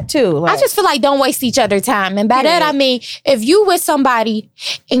be that too. I just feel like don't waste each other's time. And by that, Period. I mean, if you with somebody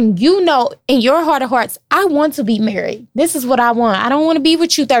and you know in your heart of hearts, I want to be married. This is what I want. I don't want to be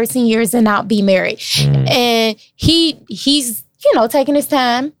with you 13 years and not be married. And he's, taking his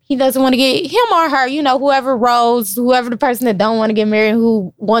time. He doesn't want to get him or her, whoever the person that don't want to get married,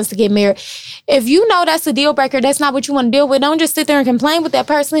 who wants to get married. If you know that's a deal breaker, that's not what you want to deal with. Don't just sit there and complain with that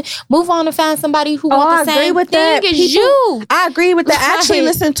person. Move on and find somebody who wants the I agree same with thing that. as People- you. I agree with that. I actually Right.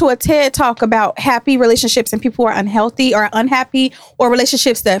 listened to a TED talk about happy relationships and people who are unhealthy or unhappy or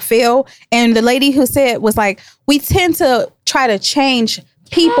relationships that fail. And the lady who said was like, we tend to try to change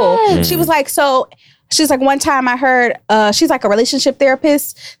people. Yes. She was like, she's like, one time I heard, she's like a relationship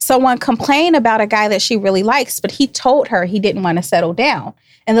therapist. Someone complained about a guy that she really likes, but he told her he didn't want to settle down.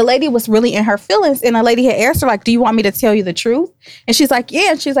 And the lady was really in her feelings. And the lady had asked her, like, do you want me to tell you the truth? And she's like,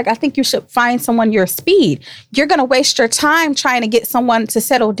 yeah. And she's like, I think you should find someone your speed. You're going to waste your time trying to get someone to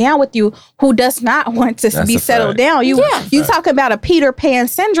settle down with you who does not want to That's be a settled fact. down. You Fact. talk about a Peter Pan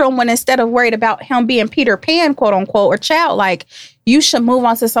syndrome when instead of worried about him being Peter Pan, quote unquote, or childlike, you should move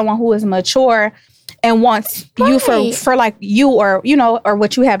on to someone who is mature and wants you Right. for like you or, or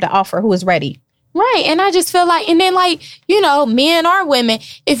what you have to offer, who is ready. Right. And I just feel like, and then like, men or women,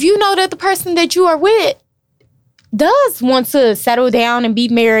 if you know that the person that you are with does want to settle down and be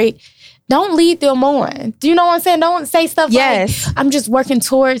married, don't lead them on. Do you know what I'm saying? Don't say stuff Yes. like, I'm just working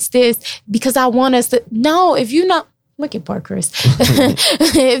towards this because I want us to. No, if you know, look at poor Chris.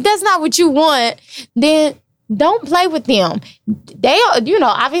 If that's not what you want, then don't play with them. They are,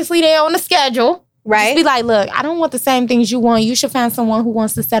 obviously they're on the schedule. Right. Just be like, look, I don't want the same things you want. You should find someone who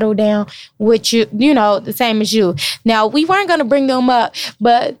wants to settle down with you, the same as you. Now, we weren't going to bring them up,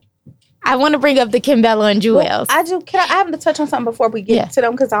 but I want to bring up the Kim Bella and Jewels. I have to touch on something before we get Yeah. to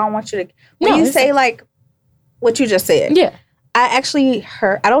them because I don't want you to. When No, you it's say okay. like what you just said, yeah. I actually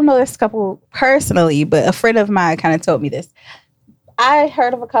heard. I don't know this couple personally, but a friend of mine kind of told me this. I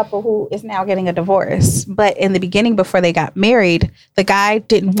heard of a couple who is now getting a divorce, but in the beginning, before they got married, the guy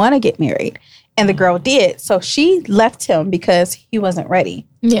didn't want to get married, and the girl did. So she left him because he wasn't ready.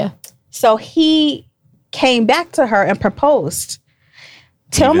 Yeah. So he came back to her and proposed.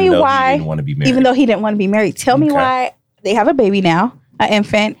 Tell Even me though he why. didn't want to be married. Even though he didn't want to be married. Tell me Okay. why they have a baby now, an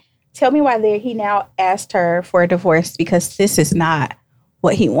infant. Tell me why he now asked her for a divorce because this is not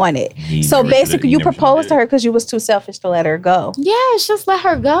what he wanted. He So never basically, should've- he you never proposed to should've her because you was too selfish to let her go. Yes, just let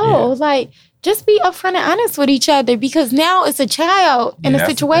her go. Yeah. Like, just be upfront and honest with each other because now it's a child in Yeah, a that's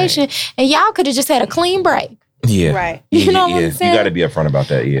the situation and y'all could have just had a clean break. Yeah. Right. You know what I'm saying? You got to be upfront about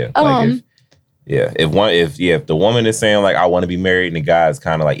that. Yeah. If the woman is saying like I want to be married and the guy is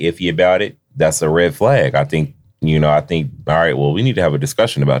kind of like iffy about it, that's a red flag. I think all right, well, we need to have a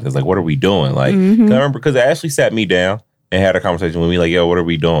discussion about this. Like, what are we doing? Like, Mhm. 'cause I remember because Ashley sat me down and had a conversation with me like, yo, what are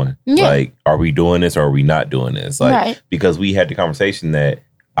we doing? Yeah. Like, are we doing this or are we not doing this? Like, Right. because we had the conversation that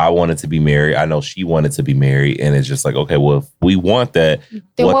I wanted to be married. I know she wanted to be married. And it's just like, okay, well, if we want that,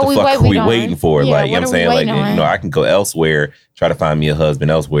 Then what the fuck are we on? waiting for? Yeah, Like, you know what I'm what are saying? we Like, waiting on? I can go elsewhere, try to find me a husband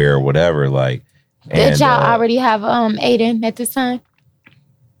elsewhere or whatever. Like, Did y'all already have Aiden at this time?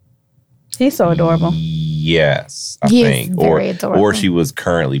 He's so adorable. Yes, I He is think. very adorable. Or she was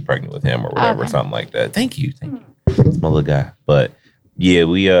currently pregnant with him or whatever, Okay. something like that. Thank you. That's my little guy. But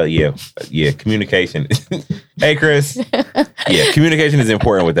Communication. Hey, Chris. Yeah, communication is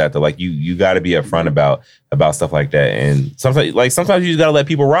important with that though. Like you got to be upfront about stuff like that. And sometimes you just got to let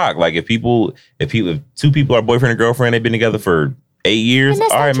people rock. Like if two people are boyfriend and girlfriend, they've been together for 8 years. And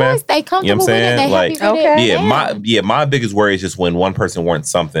that's all right, man. They comfortable You know what I'm saying? with it. They Like, happy with it. my biggest worry is just when one person wants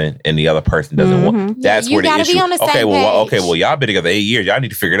something and the other person doesn't want. That's you where the gotta issue. be on the same page. Well, y'all been together 8 years. Y'all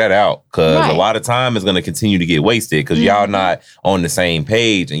need to figure that out because a lot of time is going to continue to get wasted because y'all not on the same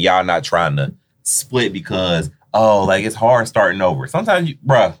page and y'all not trying to split because it's hard starting over. Sometimes,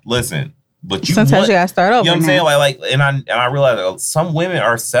 listen. But sometimes you gotta start over. You know what I'm saying? And I realize some women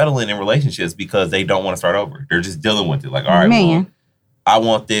are settling in relationships because they don't want to start over. They're just dealing with it. Like, all right, well, I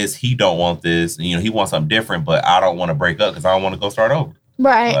want this. He don't want this. And, he wants something different, but I don't want to break up because I don't want to go start over.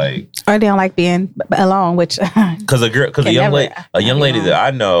 Right. Like, or they don't like being alone, which because a young lady that I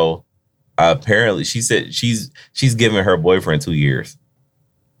know, apparently she said she's giving her boyfriend 2 years.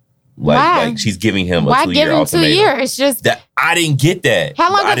 Like she's giving him a 2 year ultimatum. 2 years? Just that I didn't get that.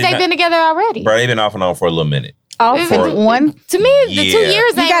 How long have they been together already? Bro, they've been off and on for a little minute. To me, the 2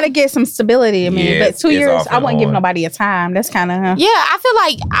 years you got to get some stability. I mean, but 2 years, I wouldn't give nobody a time. That's kind of Yeah, I feel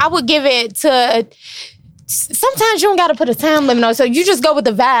like I would give it to. Sometimes you don't got to put a time limit on, so you just go with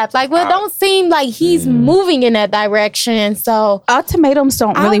the vibe. Like, well, it don't seem like he's moving in that direction. So ultimatums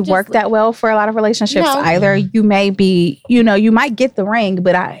don't really work that well for a lot of relationships either. You may be, you might get the ring,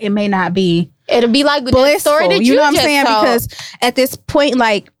 but it may not be. It'll be like with the story that you know what I'm just saying? told. Because at this point,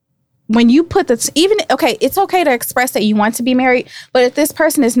 like, when you put it's okay to express that you want to be married, but if this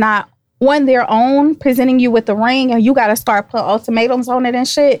person is not on their own presenting you with the ring and you got to start putting ultimatums on it and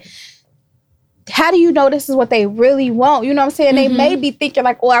shit, how do you know this is what they really want? You know what I'm saying? They may be thinking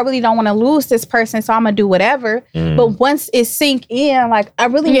like, I really don't want to lose this person, so I'm going to do whatever. But once it sink in, like, I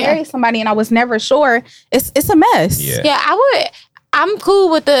really married somebody and I was never sure, it's a mess. Yeah, I'm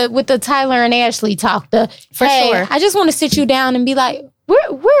cool with the Tyler and Ashley talk. For sure. I just want to sit you down and be like,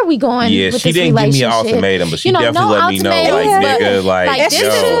 where are we going with this relationship? Yeah, she didn't give me an ultimatum, but she definitely let me know, like, nigga, like this is,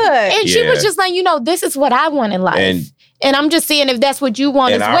 and she was just like, this is what I want in life. And I'm just seeing if that's what you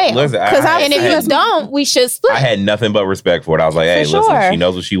want as well. And if you don't, we should split. I had nothing but respect for it. I was like, hey, listen, she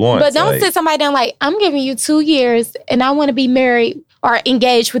knows what she wants. But don't sit somebody down like, I'm giving you 2 years and I want to be married or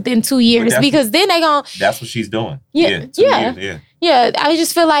engaged within 2 years because then they gon' That's what she's doing. Yeah. I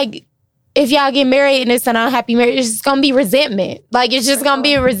just feel like if y'all get married and it's an unhappy marriage, it's just gonna be resentment. Like, it's just gonna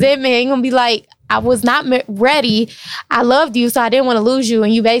be a resentment. It's gonna be like, I was not ready. I loved you, so I didn't want to lose you,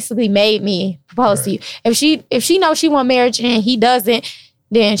 and you basically made me propose to you. If she knows she want marriage and he doesn't,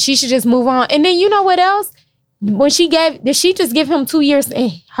 then she should just move on. And then you know what else? When did she just give him 2 years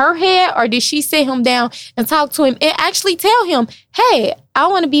in her head, or did she sit him down and talk to him and actually tell him, hey, I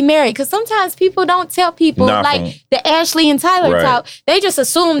want to be married? Because sometimes people don't tell people, the Ashley and Tyler talk. They just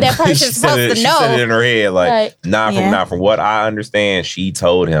assume that person's supposed to know. She said it in her head, not from what I understand, she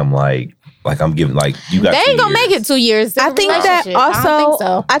told him, like I'm giving, like, you got 2 years. They ain't gonna make it 2 years. I think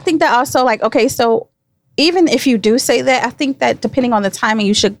that also, like, okay, so even if you do say that, I think that depending on the timing,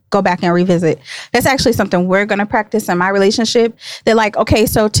 you should go back and revisit. That's actually something we're going to practice in my relationship. They're like, okay,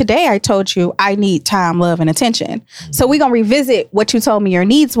 so today I told you I need time, love, and attention. So we're going to revisit what you told me your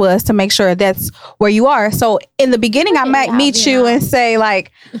needs was to make sure that's where you are. So in the beginning, I might meet you and say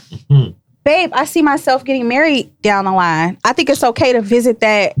like, babe, I see myself getting married down the line. I think it's okay to visit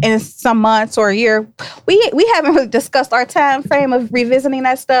that in some months or a year. We haven't really discussed our time frame of revisiting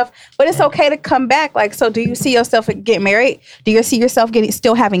that stuff, but it's okay to come back. Like, so do you see yourself getting married? Do you see yourself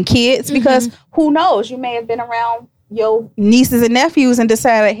still having kids? Because who knows? You may have been around your nieces and nephews and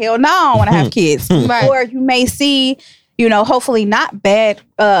decided, hell no, I don't want to have kids. Right. Or you may see, hopefully not bad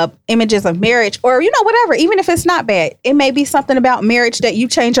images of marriage, or, whatever. Even if it's not bad, it may be something about marriage that you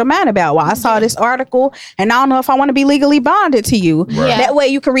change your mind about. Well, I saw this article and I don't know if I want to be legally bonded to you. Right. Yeah. That way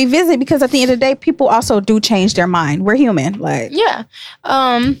you can revisit, because at the end of the day, people also do change their mind. We're human.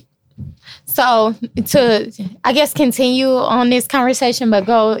 So to, I guess, continue on this conversation, but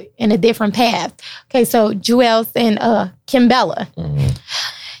go in a different path. Okay, so Juelz and Kimbella. Mm-hmm.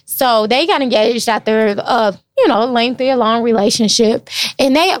 So they got engaged after lengthy, long relationship.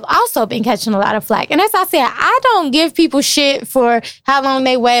 And they have also been catching a lot of flack. And as I said, I don't give people shit for how long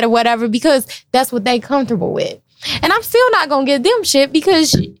they wait or whatever, because that's what they comfortable with. And I'm still not going to give them shit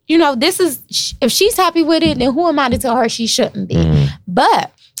because, this is, if she's happy with it, then who am I to tell her she shouldn't be? Mm-hmm.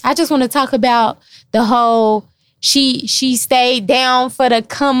 But I just want to talk about the whole, she stayed down for the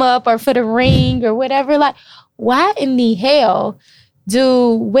come up or for the ring or whatever. Like, why in the hell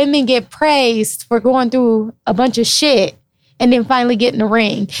do women get praised for going through a bunch of shit and then finally getting the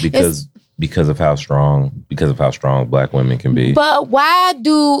ring? Because because of how strong Black women can be. But why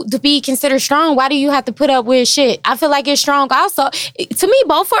to be considered strong? Why do you have to put up with shit? I feel like it's strong. Also, to me,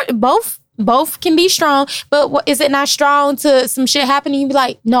 both can be strong. But is it not strong to some shit happening? You be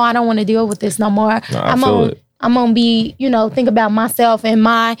like, no, I don't want to deal with this no more. I'm gonna be, think about myself and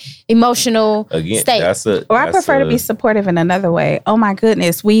my emotional state. I prefer to be supportive in another way. Oh my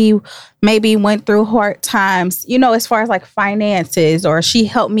goodness, we maybe went through hard times, as far as like finances, or she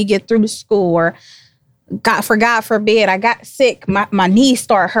helped me get through school, or God forbid, I got sick, my knees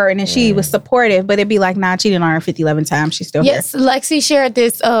start hurting, and she was supportive, but it'd be like, nah, she didn't iron 11 times. She's still here. Yes, Lexi shared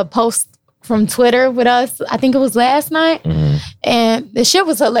this post from Twitter with us. I think it was last night. And the shit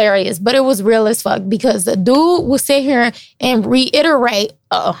was hilarious, but it was real as fuck because the dude will sit here and reiterate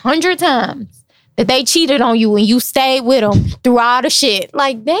 100 times that they cheated on you and you stayed with them through all the shit.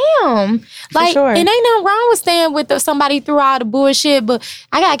 Like, damn. Like, sure. It ain't nothing wrong with staying with somebody through all the bullshit, but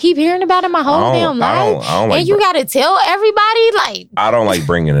I gotta keep hearing about it my whole damn life. And you gotta tell everybody, like... I don't like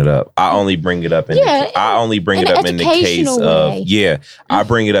bringing it up. I only bring it up in the case of... Yeah, I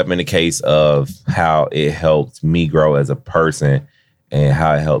bring it up in the case of how it helped me grow as a person and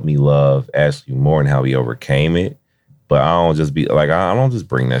how it helped me love Ashley more and how we overcame it. But I don't just be like, I don't just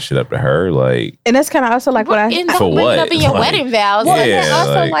bring that shit up to her. Like, and that's kind of also like for what? Up in your wedding vows. Well, yeah,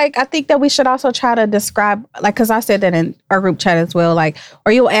 also like I think that we should also try to describe, like, because I said that in our group chat as well. Like,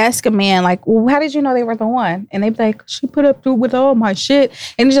 or you'll ask a man, like, well, how did you know they were the one? And they'd be like, she put up with all my shit.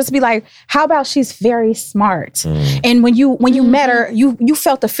 And just be like, how about she's very smart? And when you met her, you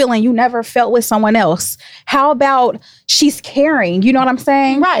felt the feeling you never felt with someone else. How about she's caring? You know what I'm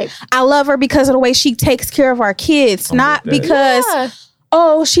saying? Right. I love her because of the way she takes care of our kids. Not because,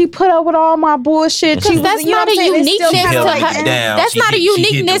 she put up with all my bullshit. Because that's not a uniqueness to her. That's not a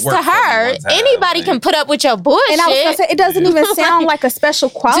uniqueness to her. Anybody can put up with your bullshit. And I was going to say, it doesn't even sound like a special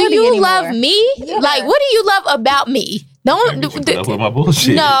quality anymore. Do you love me? Yeah. Like, what do you love about me? Don't put up with my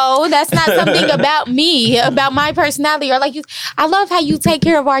bullshit. No, that's not something about me, about my personality. Or like, I love how you take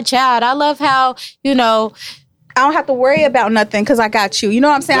care of our child. I love how, I don't have to worry about nothing because I got you. You know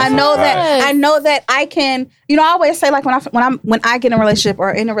what I'm saying? Yes. I know that I can. I always say, like, when I get in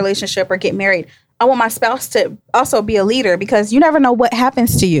a relationship or get married, I want my spouse to also be a leader because you never know what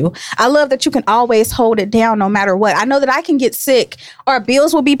happens to you. I love that you can always hold it down no matter what. I know that I can get sick, our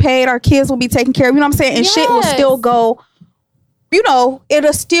bills will be paid, our kids will be taken care of. You know what I'm saying? And shit will still go.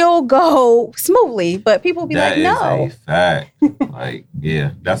 It'll still go smoothly, but people be like, no. That is a fact. Like,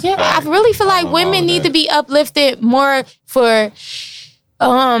 yeah, that's a fact. I really feel like women need to be uplifted more for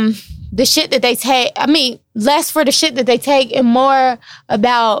the shit that they take. I mean, less for the shit that they take and more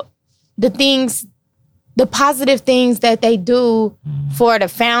about the positive things that they do for the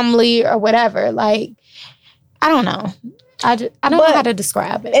family or whatever. Like, I don't know. I don't know how to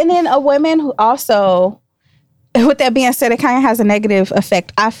describe it. And then a woman who also... With that being said, it kind of has a negative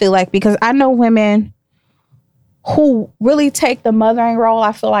effect, I feel like, because I know women who really take the mothering role,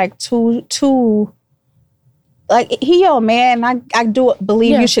 I feel like, too like, he your man, I do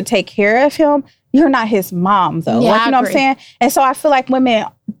believe you should take care of him. You're not his mom, though. Yeah, like, you know what I'm saying? And so I feel like women,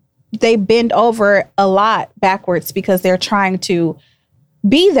 they bend over a lot backwards because they're trying to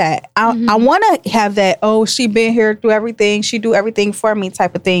be that. I want to have that, she been here through everything, she do everything for me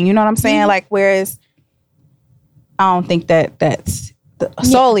type of thing. You know what I'm saying? Like, whereas... I don't think that's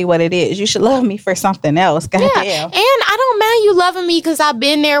solely what it is. You should love me for something else. God damn. And I don't mind you loving me because I've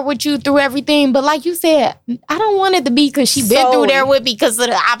been there with you through everything. But like you said, I don't want it to be because she been through there with me because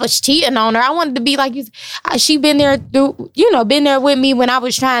I was cheating on her. I wanted to be like you. She been there been there with me when I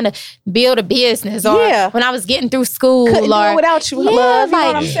was trying to build a business or when I was getting through school. Couldn't do it without you, love. You know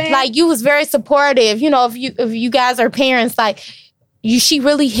what I'm saying? Like, you was very supportive. If you guys are parents, like. She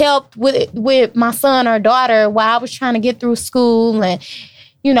really helped with my son or daughter while I was trying to get through school and,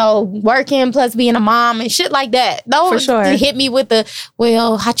 working plus being a mom and shit like that. For sure. Hit me with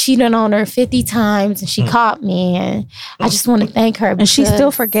I cheated on her 50 times and she caught me and I just want to thank her. And she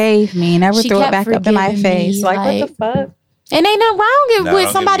still forgave me, never threw it back up in my face. Like, what the fuck? And ain't nothing wrong with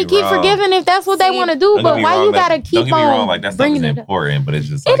somebody keep forgiving if that's what they want to do. But why you gotta keep on? Don't get me wrong, like, that's not important, but it's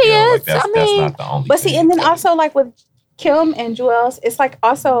just like, that's not the only. But see, and then also like with Kim and Joel, it's like I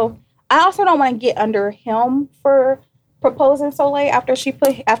also don't want to get under him for proposing so late after he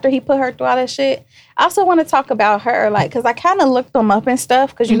put her through all that shit. I also want to talk about her, like, because I kind of looked them up and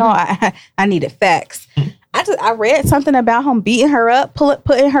stuff because I needed facts. I read something about him beating her up,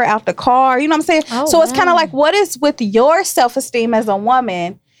 putting her out the car. You know what I'm saying? So it's kind of like, what is with your self-esteem as a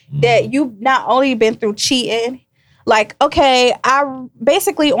woman that you've not only been through cheating? Like, okay, I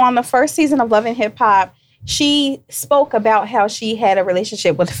basically on the first season of Love and Hip Hop, she spoke about how she had a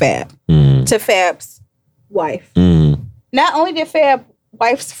relationship with Fab. to Fab's wife. Mm. Not only did Fab's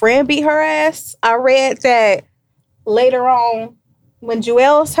wife's friend beat her ass, I read that later on, when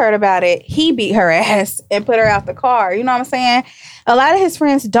Juelz heard about it, he beat her ass and put her out the car. You know what I'm saying? A lot of his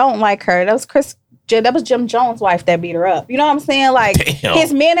friends don't like her. That was Jim Jones' wife that beat her up. You know what I'm saying? Like, Damn.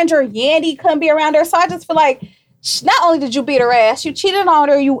 his manager, Yandy, couldn't be around her. So I just feel like, not only did you beat her ass, you cheated on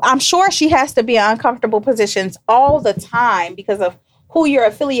her. I'm sure she has to be in uncomfortable positions all the time because of who you're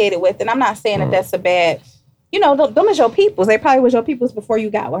affiliated with. And I'm not saying that that's a bad, them is your peoples. They probably was your peoples before you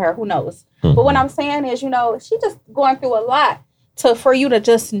got with her. Who knows? But what I'm saying is, she just going through a lot for you to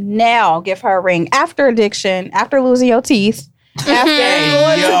just now give her a ring after addiction, after losing your teeth, after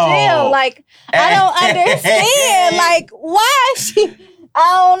going to jail. Like, I don't understand. Like, why is she...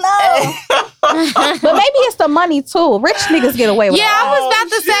 I don't know. But maybe it's the money too. Rich niggas get away with it. Yeah, I was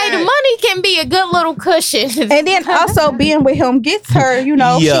about to say the money can be a good little cushion. And then also being with him gets her, she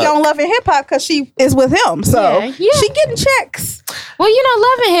on Love and Hip Hop because she is with him. So she getting checks. Well,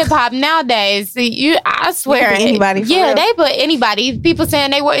 Love and Hip Hop nowadays, I swear. Anybody. They put anybody. People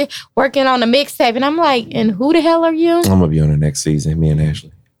saying they were working on a mixtape. And I'm like, and who the hell are you? I'm going to be on the next season, me and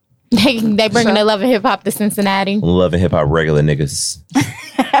Ashley. They bringing the Love and Hip Hop to Cincinnati. Love and Hip Hop regular niggas.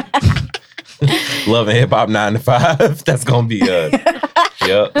 Love and Hip Hop 9 to 5. That's gonna be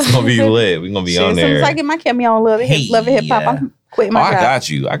it's gonna be lit. We're gonna be on there. As soon as I get my cameo on Love and Hip Hop, I'm quitting my job.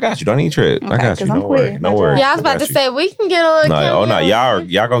 I got you. Don't need trip. I got you. No worry. Yeah, I was about to say we can get a little cameo. Oh no,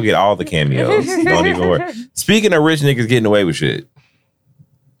 y'all gonna get all the cameos. Don't even worry. Speaking of rich niggas getting away with shit,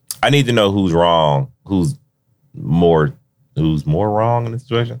 I need to know who's wrong, who's more wrong in this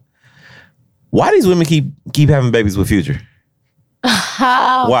situation. Why these women keep having babies with Future?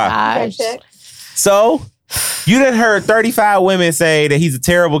 Oh, why? Gosh. So you done heard 35 women say that he's a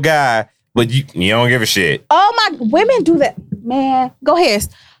terrible guy, but you don't give a shit. Oh my, women do that, man. Go ahead.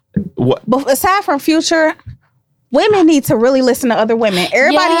 What? But aside from Future, women need to really listen to other women.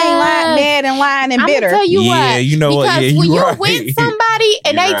 Everybody ain't lying, mad and lying and bitter. I'm gonna tell you what. Yeah, you know what? Because Yeah, when you're right. with somebody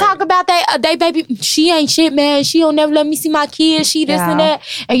and they talk about they baby, she ain't shit, man. She don't never let me see my kids. She this and that,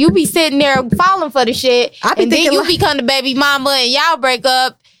 and you be sitting there falling for the shit, and then you become the baby mama, and y'all break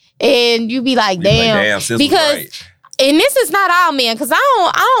up, and you be like, damn, sis was because. right. And this is not all men, because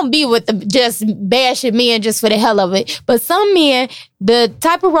I don't be with the just bashing men just for the hell of it. But some men, the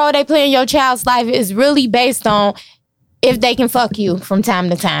type of role they play in your child's life is really based on if they can fuck you from time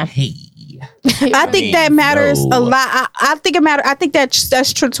to time. I think that matters a lot. I think it matters. I think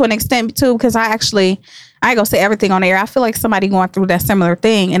that's true to an extent too, because I ain't gonna say everything on air. I feel like somebody going through that similar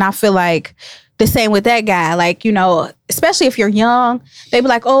thing, and I feel like the same with that guy. Like, especially if you're young, they be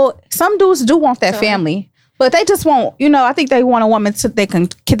like, oh, some dudes do want that family. But they just want, I think they want a woman they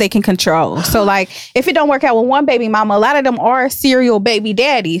can control. So like, if it don't work out with one baby mama, a lot of them are serial baby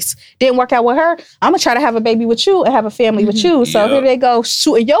daddies. Didn't work out with her, I'm gonna try to have a baby with you and have a family with you. So here they go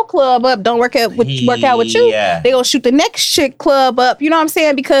shooting your club up. Don't work out with you. They gonna shoot the next chick club up. You know what I'm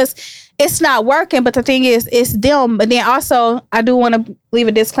saying? Because it's not working. But the thing is, it's them. But then also, I do want to leave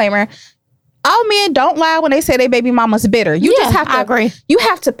a disclaimer. All men don't lie when they say their baby mama's bitter. You just have to agree. You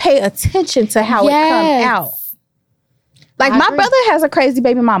have to pay attention to how it comes out. Like, my brother has a crazy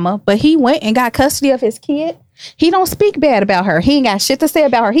baby mama, but he went and got custody of his kid. He don't speak bad about her. He ain't got shit to say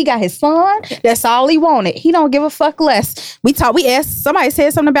about her. He got his son. That's all he wanted. He don't give a fuck less. We asked, somebody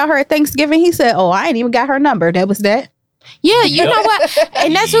said something about her at Thanksgiving. He said, oh, I ain't even got her number. That was that. Yeah, you know what?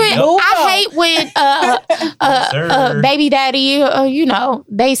 And that's what I hate when baby daddy,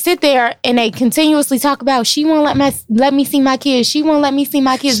 they sit there and they continuously talk about, she won't let me see my kids. She won't let me see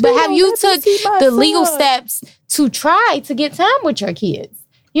my kids. But have you took the legal steps to try to get time with your kids?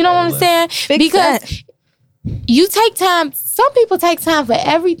 You know what I'm saying? Because you take time. Some people take time for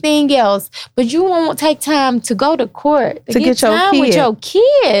everything else, but you won't take time to go to court to get time with your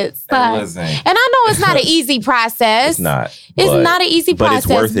kids. Like, and I know it's not an easy process. It's not. It's not an easy process.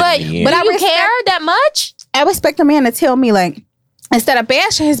 It's worth it but in the end. do you care that much? I respect a man to tell me, like, instead of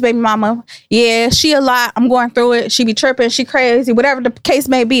bashing his baby mama, yeah, she a lot. I'm going through it. She be tripping. She crazy. Whatever the case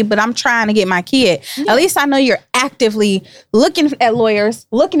may be. But I'm trying to get my kid. Yeah. At least I know you're actively looking at lawyers,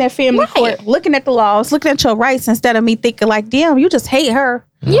 looking at family court, looking at the laws, looking at your rights, instead of me thinking like, damn, you just hate her.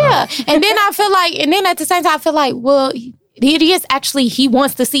 Yeah. And then I feel like, at the same time, I feel like, well, he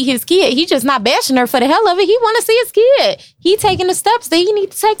wants to see his kid. He's just not bashing her for the hell of it. He want to see his kid. He taking the steps that he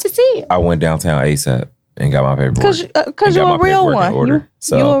need to take to see it. I went downtown ASAP. And got my paperwork. Because you're a real one.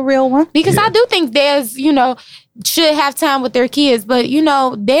 You're a real one. Because I do think there's, should have time with their kids. But,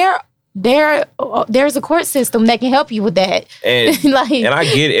 there's a court system that can help you with that. And Like, and I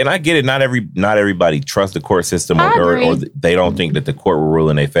get it. Not everybody trusts the court system, I or agree. they don't think that the court will rule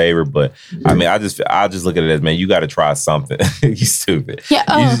in their favor. But I mean, I just look at it as, man, you got to try something. You stupid.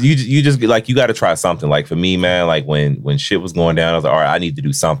 Yeah, You just like, you got to try something. Like for me, man, like when shit was going down, I was like, all right, I need to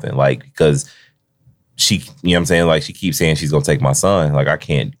do something. Like, because she, you know what I'm saying? Like, she keeps saying she's gonna take my son. Like, I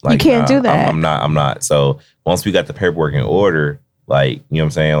can't. Like, You can't do that. I'm not. So once we got the paperwork in order, like, you know what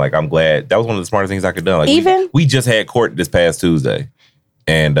I'm saying? Like, I'm glad. That was one of the smartest things I could do. Like, Even- we just had court this past Tuesday,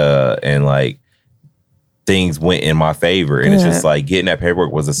 and like, things went in my favor, and it's just like, getting that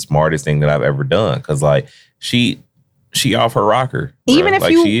paperwork was the smartest thing that I've ever done. Because like, she off her rocker, Even if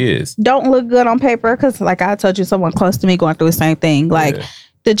like you she is. don't look good on paper, because like I told you, someone close to me going through the same thing. Like Yeah.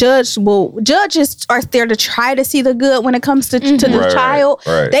 the judges are there to try to see the good when it comes to the Right, child.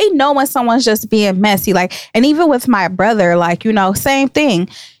 right. They know when someone's just being messy. Like, and even with my brother, like, you know, same thing.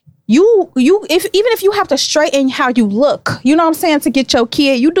 Even if you have to straighten how you look, you know what I'm saying, to get your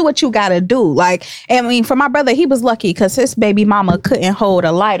kid, you do what you gotta do. Like, I mean, for my brother, he was lucky because his baby mama couldn't hold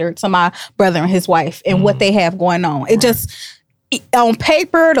a lighter to my brother and his wife and what they have going on. It just, on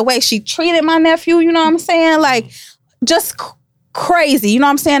paper, the way she treated my nephew, you know what I'm saying, like, just crazy. You know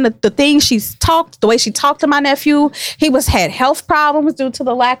what I'm saying? The things the way she talked to my nephew, he had health problems due to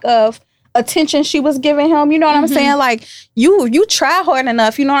the lack of attention she was giving him. You know what I'm saying? Like, you try hard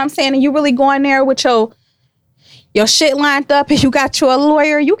enough, you know what I'm saying? And you really go in there with your shit lined up and you got you a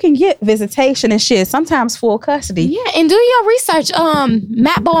lawyer, you can get visitation and shit, sometimes full custody. yeah, and do your research.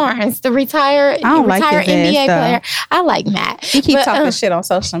 Matt Barnes, the retired don't like his NBA ass, though. player. I like Matt. He keep But, talking shit on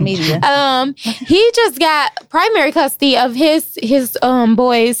social media. he just got primary custody of his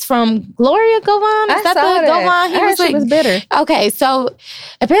boys from Gloria Govan. Is that the Govan? I heard she was bitter. Okay, so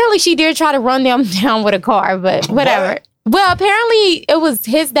apparently she did try to run them down with a car, but whatever. Well, apparently it was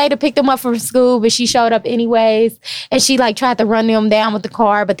his day to pick them up from school, but she showed up anyways, and she like tried to run them down with the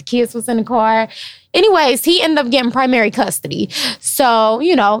car, but the kids was in the car. Anyways, he ended up getting primary custody. So,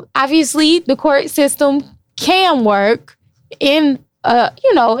 you know, obviously the court system can work in a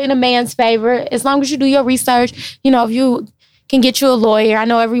man's favor as long as you do your research. You know, if you can get you a lawyer. I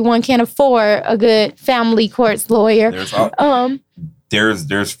know everyone can't afford a good family courts lawyer. There's help.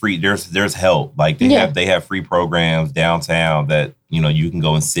 Like they have free programs downtown that, you know, you can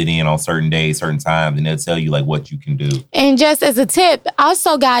go and sit in on certain days, certain times, and they'll tell you like what you can do. And just as a tip,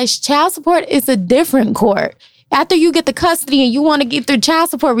 also guys, child support is a different court. After you get the custody and you want to get the child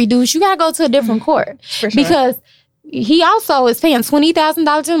support reduced, you gotta go to a different court. For sure. Because he also is paying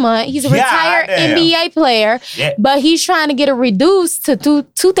 $20,000 a month. He's a retired NBA player, but he's trying to get it reduced to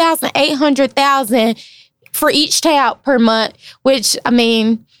 $2,800 for each child per month, which, I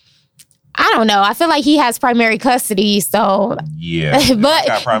mean, I don't know. I feel like he has primary custody, so... Yeah, if I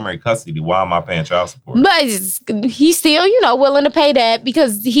got primary custody, why am I paying child support? But he's still, you know, willing to pay that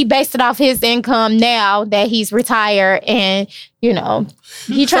because he based it off his income now that he's retired, and, you know,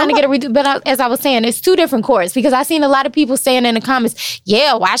 he trying to get it reduced. But as I was saying, it's two different courts because I seen a lot of people saying in the comments,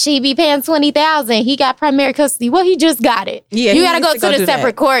 yeah, why should he be paying $20,000? He got primary custody. Well, he just got it. Yeah, you got to go to the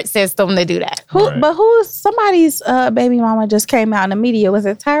separate court system to do that. Somebody's baby mama just came out in the media. Was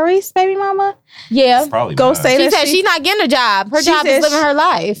it Tyrese's baby mama? Yeah. Probably Go mine. say She that said she's not getting a job. Her She job said is living her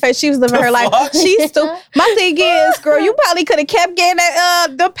life. She was living her life. She's still. My thing is, girl, you probably could have kept getting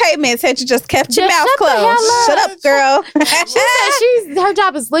the payments had you just kept your Just mouth shut the closed. hell Shut up, girl. She said her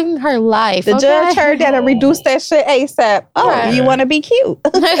job is living her life. The okay? judge heard that and reduced that shit ASAP. Oh, Right. you want to be cute?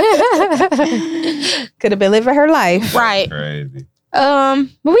 Could have been living her life. Right. Crazy. But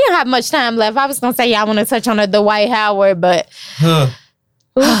we don't have much time left. I was gonna say I want to touch on the Dwight Howard, but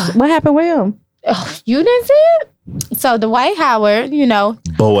What happened with him? you didn't see it. So Dwight Howard, you know,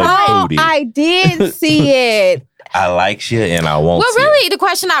 Boy, Oh, Cody. I did see it. I like you and I won't. well, see really, the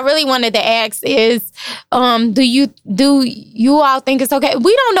question I really wanted to ask is, do you all think it's okay?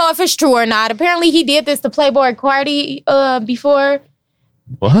 We don't know if it's true or not. Apparently, he did this to Playboy Cardi before.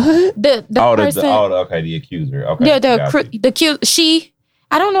 What? The person, The accuser. Okay. she.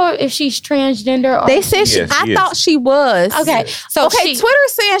 I don't know if she's transgender or They said Yeah, I she is. thought she was. okay. So Okay,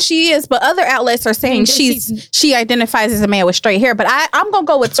 Twitter's saying she is, but other outlets are saying she identifies as a man with straight hair. But I'm gonna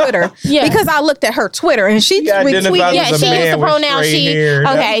go with Twitter Yeah. because I looked at her Twitter and she identifies retweeted. Yeah, as a she man used the with pronoun straight she. hair.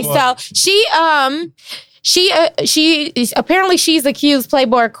 Okay, That's so she apparently she's accused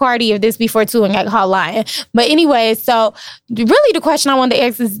Playboy Cardi of this before too and got caught lying. But anyway, so really the question I wanted to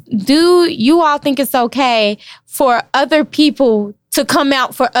ask is, do you all think it's okay for other people to come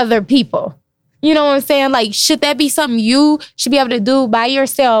out for other people? You know what I'm saying? Like, should that be something you should be able to do by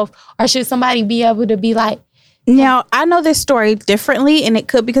yourself, or should somebody be able to be like, Now, I know this story differently, and it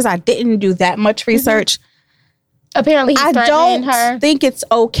could because I didn't do that much research. Apparently, he's I threatening don't her. think it's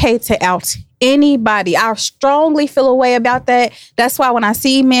okay to out anybody. I strongly feel a way about that. That's why when I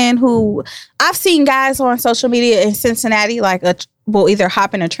see men who, I've seen guys on social media in Cincinnati, like will either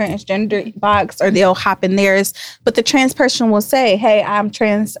hop in a transgender box or they'll hop in theirs. But the trans person will say, "Hey, I'm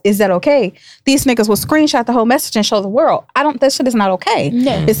trans. Is that okay?" These niggas will screenshot the whole message and show the world. That shit is not okay.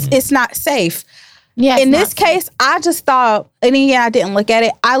 No. It's not safe. Yeah, In this case, I just thought, and I didn't look at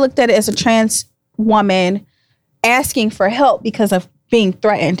it. I looked at it as a trans woman asking for help because of being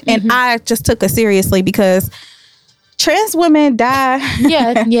threatened. And I just took it seriously because trans women die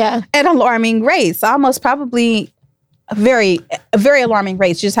at alarming rates, almost probably very alarming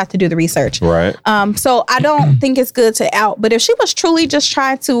rates. You just have to do the research. Right. So I don't think it's good to out. But if she was truly just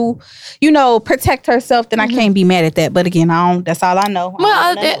trying to, protect herself, then I can't be mad at that. But again, that's all I know.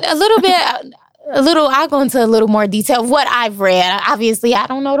 Well, I'll go into a little more detail of what I've read. Obviously, I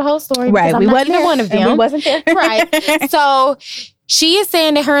don't know the whole story. Right. I'm not either one of them. We wasn't there. Right. So she is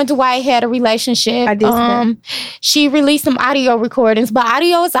saying that her and Dwight had a relationship. I did she released some audio recordings, but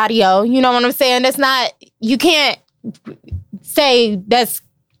audio is audio. You know what I'm saying? That's not, you can't say that's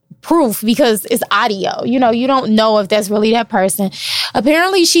proof because it's audio. You don't know if that's really that person.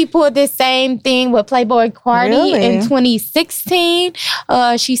 Apparently, she pulled this same thing with Playboy Cardi in 2016.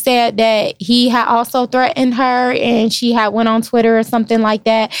 She said that he had also threatened her, and she had went on Twitter or something like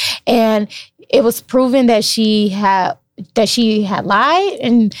that, and it was proven that she had lied.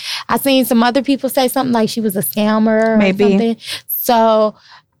 And I seen some other people say something like she was a scammer or something. So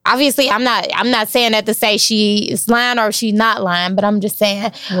obviously, I'm not saying that to say she is lying or she's not lying, but I'm just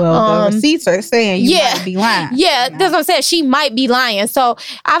saying. Well, the receipts are saying you might be lying. Yeah, that's what I'm saying. She might be lying. So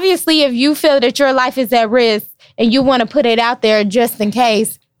obviously, if you feel that your life is at risk and you want to put it out there just in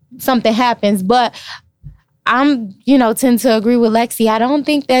case something happens, but I'm, tend to agree with Lexi. I don't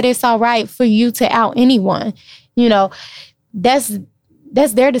think that it's all right for you to out anyone. That's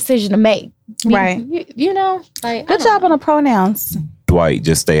their decision to make. Right. Good job on the pronouns. Dwight,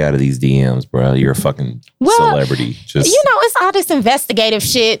 just stay out of these DMs, bro. You're a fucking celebrity. Just it's all this investigative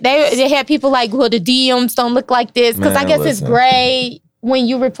shit. They had people like, well, the DMs don't look like this because I guess it's gray when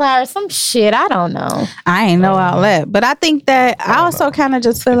you reply or some shit. I don't know. I ain't know all that, but I think that I also kind of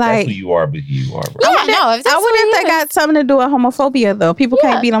just feel like that's who you are, but you are, bro. Yeah, I wonder if that got something to do with homophobia, though. People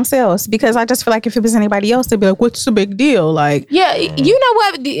can't be themselves because I just feel like if it was anybody else, they'd be like, "What's the big deal?" Like, yeah, you know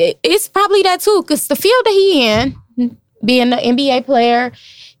what? It's probably that too because the field that he in. Being an NBA player,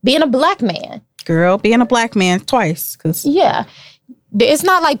 being a black man. Girl, being a black man twice. Yeah. It's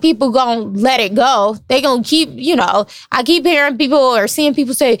not like people gonna let it go. They gonna keep, I keep hearing people or seeing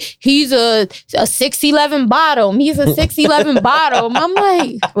people say, he's a 6'11" bottom. He's a 6'11" bottom. I'm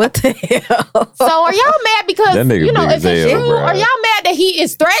like, what the hell? So are y'all mad because, if it's true, bro. are y'all mad that he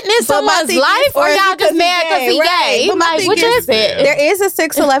is threatening someone's life? Or y'all just mad because he gay? Like, which is it? There is a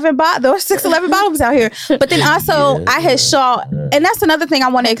 6'11" bottom. There are 6'11" bottoms out here. But then also, I had saw, and that's another thing I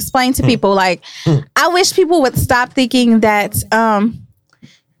want to explain to people. Like, I wish people would stop thinking that,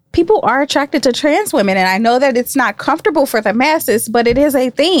 people are attracted to trans women, and I know that it's not comfortable for the masses, but it is a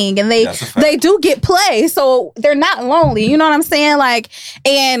thing, and they do get play, so they're not lonely. You know what I'm saying? Like,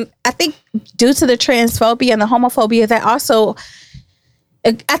 and I think due to the transphobia and the homophobia, that also,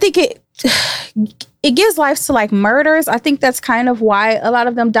 I think it gives life to like murders. I think that's kind of why a lot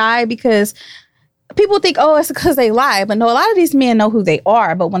of them die because people think, oh, it's because they lie. But no, a lot of these men know who they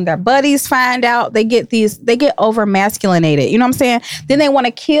are. But when their buddies find out, they get over masculinated. You know what I'm saying? Then they want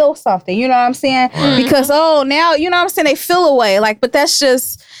to kill something. You know what I'm saying? Because, now, you know what I'm saying? They feel away. Like, but that's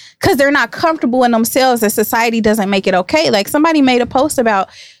just because they're not comfortable in themselves. That society doesn't make it okay. Like somebody made a post about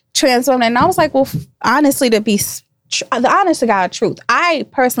trans women. And I was like, well, honestly, to be the honest to God truth, I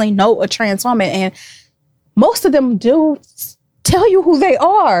personally know a trans woman. And most of them do tell you who they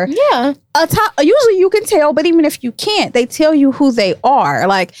are. Yeah. Usually you can tell, but even if you can't, they tell you who they are.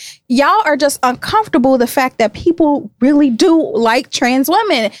 Like, y'all are just uncomfortable with the fact that people really do like trans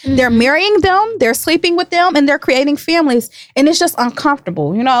women. Mm-hmm. They're marrying them, they're sleeping with them, and they're creating families. And it's just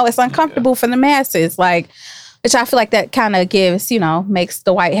uncomfortable. It's uncomfortable for the masses. Like, which I feel like that kind of gives, makes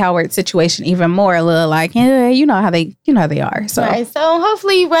the Dwight Howard situation even more a little like, you know how they are. So, right. So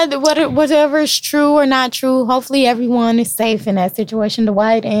hopefully, whatever is true or not true, hopefully everyone is safe in that situation.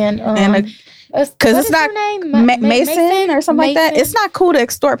 Dwight and because it's not Mason or something like that. It's not cool to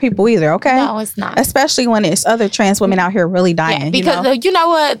extort people either. Okay, no, it's not. Especially when it's other trans women out here really dying. Yeah, because you know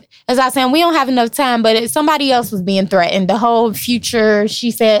what? As I was saying, we don't have enough time. But if somebody else was being threatened, the whole future. She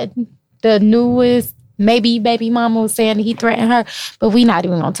said the newest maybe baby mama was saying he threatened her, but we not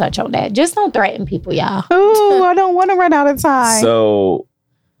even gonna touch on that. Just don't threaten people, y'all. Ooh, I don't want to run out of time. So,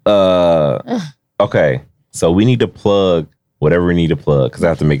 okay. So we need to plug whatever we need to plug because I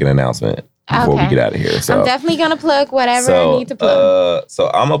have to make an announcement before we get out of here. So I'm definitely gonna plug whatever I need to plug. So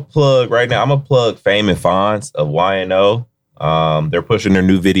I'm a plug right now. I'm gonna plug Fame and Fonz of YNO. They're pushing their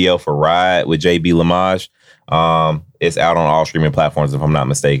new video for Ride with JB Lamage. It's out on all streaming platforms, if I'm not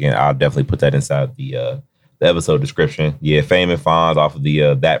mistaken. I'll definitely put that inside the episode description. Yeah, Fame and Fonz off of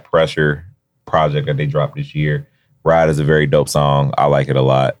the That Pressure project that they dropped this year. Ride is a very dope song. I like it a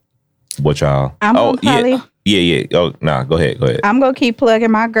lot. What y'all? Yeah. Oh, nah, go ahead. I'm going to keep plugging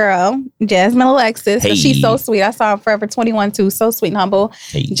my girl, Jasmine Alexis. Hey. She's so sweet. I saw her Forever 21 too. So sweet and humble.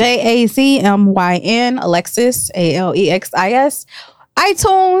 Hey. JAZMYN Alexis, ALEXIS.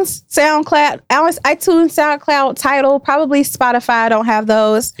 iTunes, SoundCloud, Tidal, probably Spotify. I don't have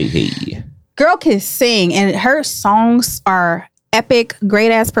those. Hey. Girl can sing, and her songs are epic.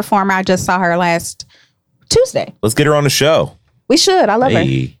 Great ass performer. I just saw her last Tuesday. Let's get her on the show. We should. I love her.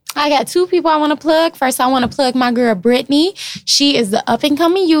 I got two people I want to plug. First, I want to plug my girl, Brittany. She is the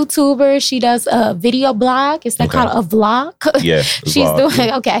up-and-coming YouTuber. She does a video blog. Is that called a vlog? Yeah. She's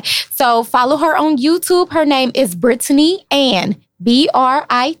doing, okay. So follow her on YouTube. Her name is Brittany Ann,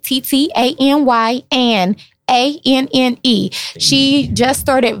 BRITTANY Ann. ANNE. She just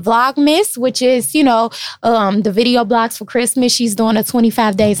started Vlogmas, which is, the video blogs for Christmas. She's doing a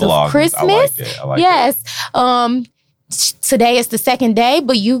 25 days Vlogmas. of Christmas. I like yes. Today is the second day,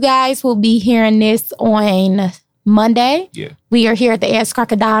 but you guys will be hearing this on Monday. Yeah. We are here at the Ask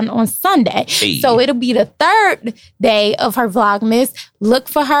Crocodile on Sunday. Hey. So it'll be the third day of her Vlogmas. Look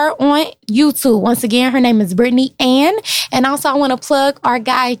for her on YouTube. Once again, her name is Brittany Ann. And also I want to plug our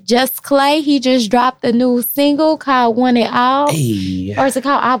guy, Just Clay. He just dropped a new single called Want It All. Hey. Or is it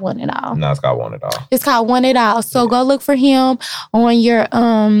called I Want It All? No, it's called Want It All. It's called Want It All. So go look for him on your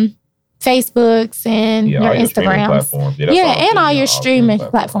Facebooks and your Instagrams. And all your streaming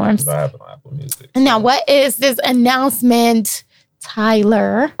platforms. I have it on Apple Music. Now, what is this announcement,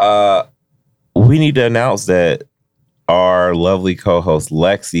 Tyler? We need to announce that our lovely co-host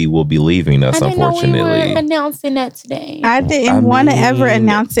Lexi will be leaving us, unfortunately. I didn't know we were announcing that today. I didn't want to ever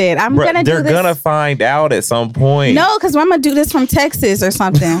announce it. They're gonna find out at some point. No, because I'm gonna do this from Texas or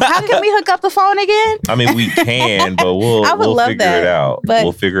something. How can we hook up the phone again? I mean, we can, but we'll figure it out.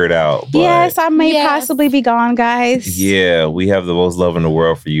 We'll figure it out. But yes, I may possibly be gone, guys. Yeah, we have the most love in the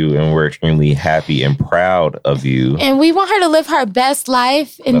world for you, and we're extremely happy and proud of you. And we want her to live her best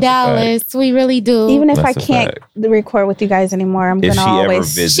life in Dallas. We really do. Even if I can't record with you guys anymore, I'm gonna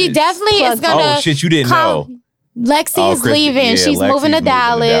always. She definitely is gonna. Oh shit! You didn't know. Lexi is leaving. She's moving to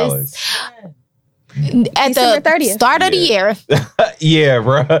Dallas. At the 30th. Start of the year. Yeah,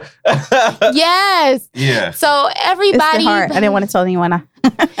 bro. Yes. Yeah. So everybody. I didn't want to tell anyone.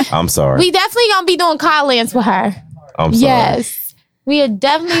 I'm sorry. We definitely gonna be doing call-ins with her. I'm sorry. Yes. We are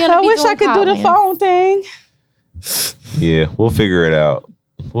definitely gonna be doing I wish I could do the phone thing. Yeah, we'll figure it out.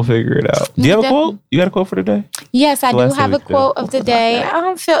 Do you have a quote? You got a quote for today? Yes, I do have a quote of the day. I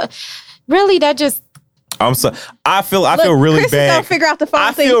don't feel really that just. I'm sorry. I feel really Chris bad. Is gonna figure out the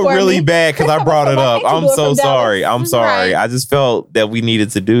phone thing I feel for really me. bad because I brought it up. I'm so sorry. I'm sorry. Right. I just felt that we needed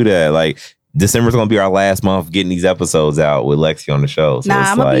to do that. Like December's gonna be our last month getting these episodes out with Lexi on the show. So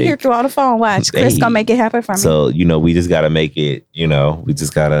I'm gonna be here through all the phone. Watch, Chris gonna make it happen for me. So we just gotta make it. We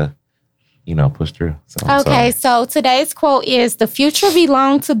just gotta. Push through. Okay, so today's quote is, "The future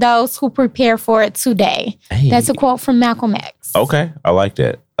belongs to those who prepare for it today." Hey. That's a quote from Malcolm X. Okay, I like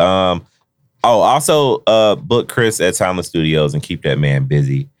that. Also, book Chris at Timeless Studios and keep that man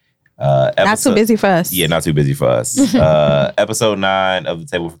busy. Not too busy for us. Yeah, not too busy for us. Episode 9 of the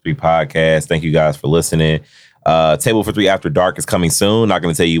Table for 3 podcast. Thank you guys for listening. Table for 3 After Dark is coming soon. Not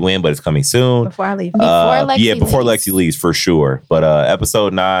going to tell you when, but it's coming soon. Before I leave. Before Lexi leaves for sure. But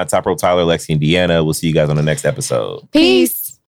episode 9, Top Rope Tyler, Lexi, and Deanna. We'll see you guys on the next episode. Peace.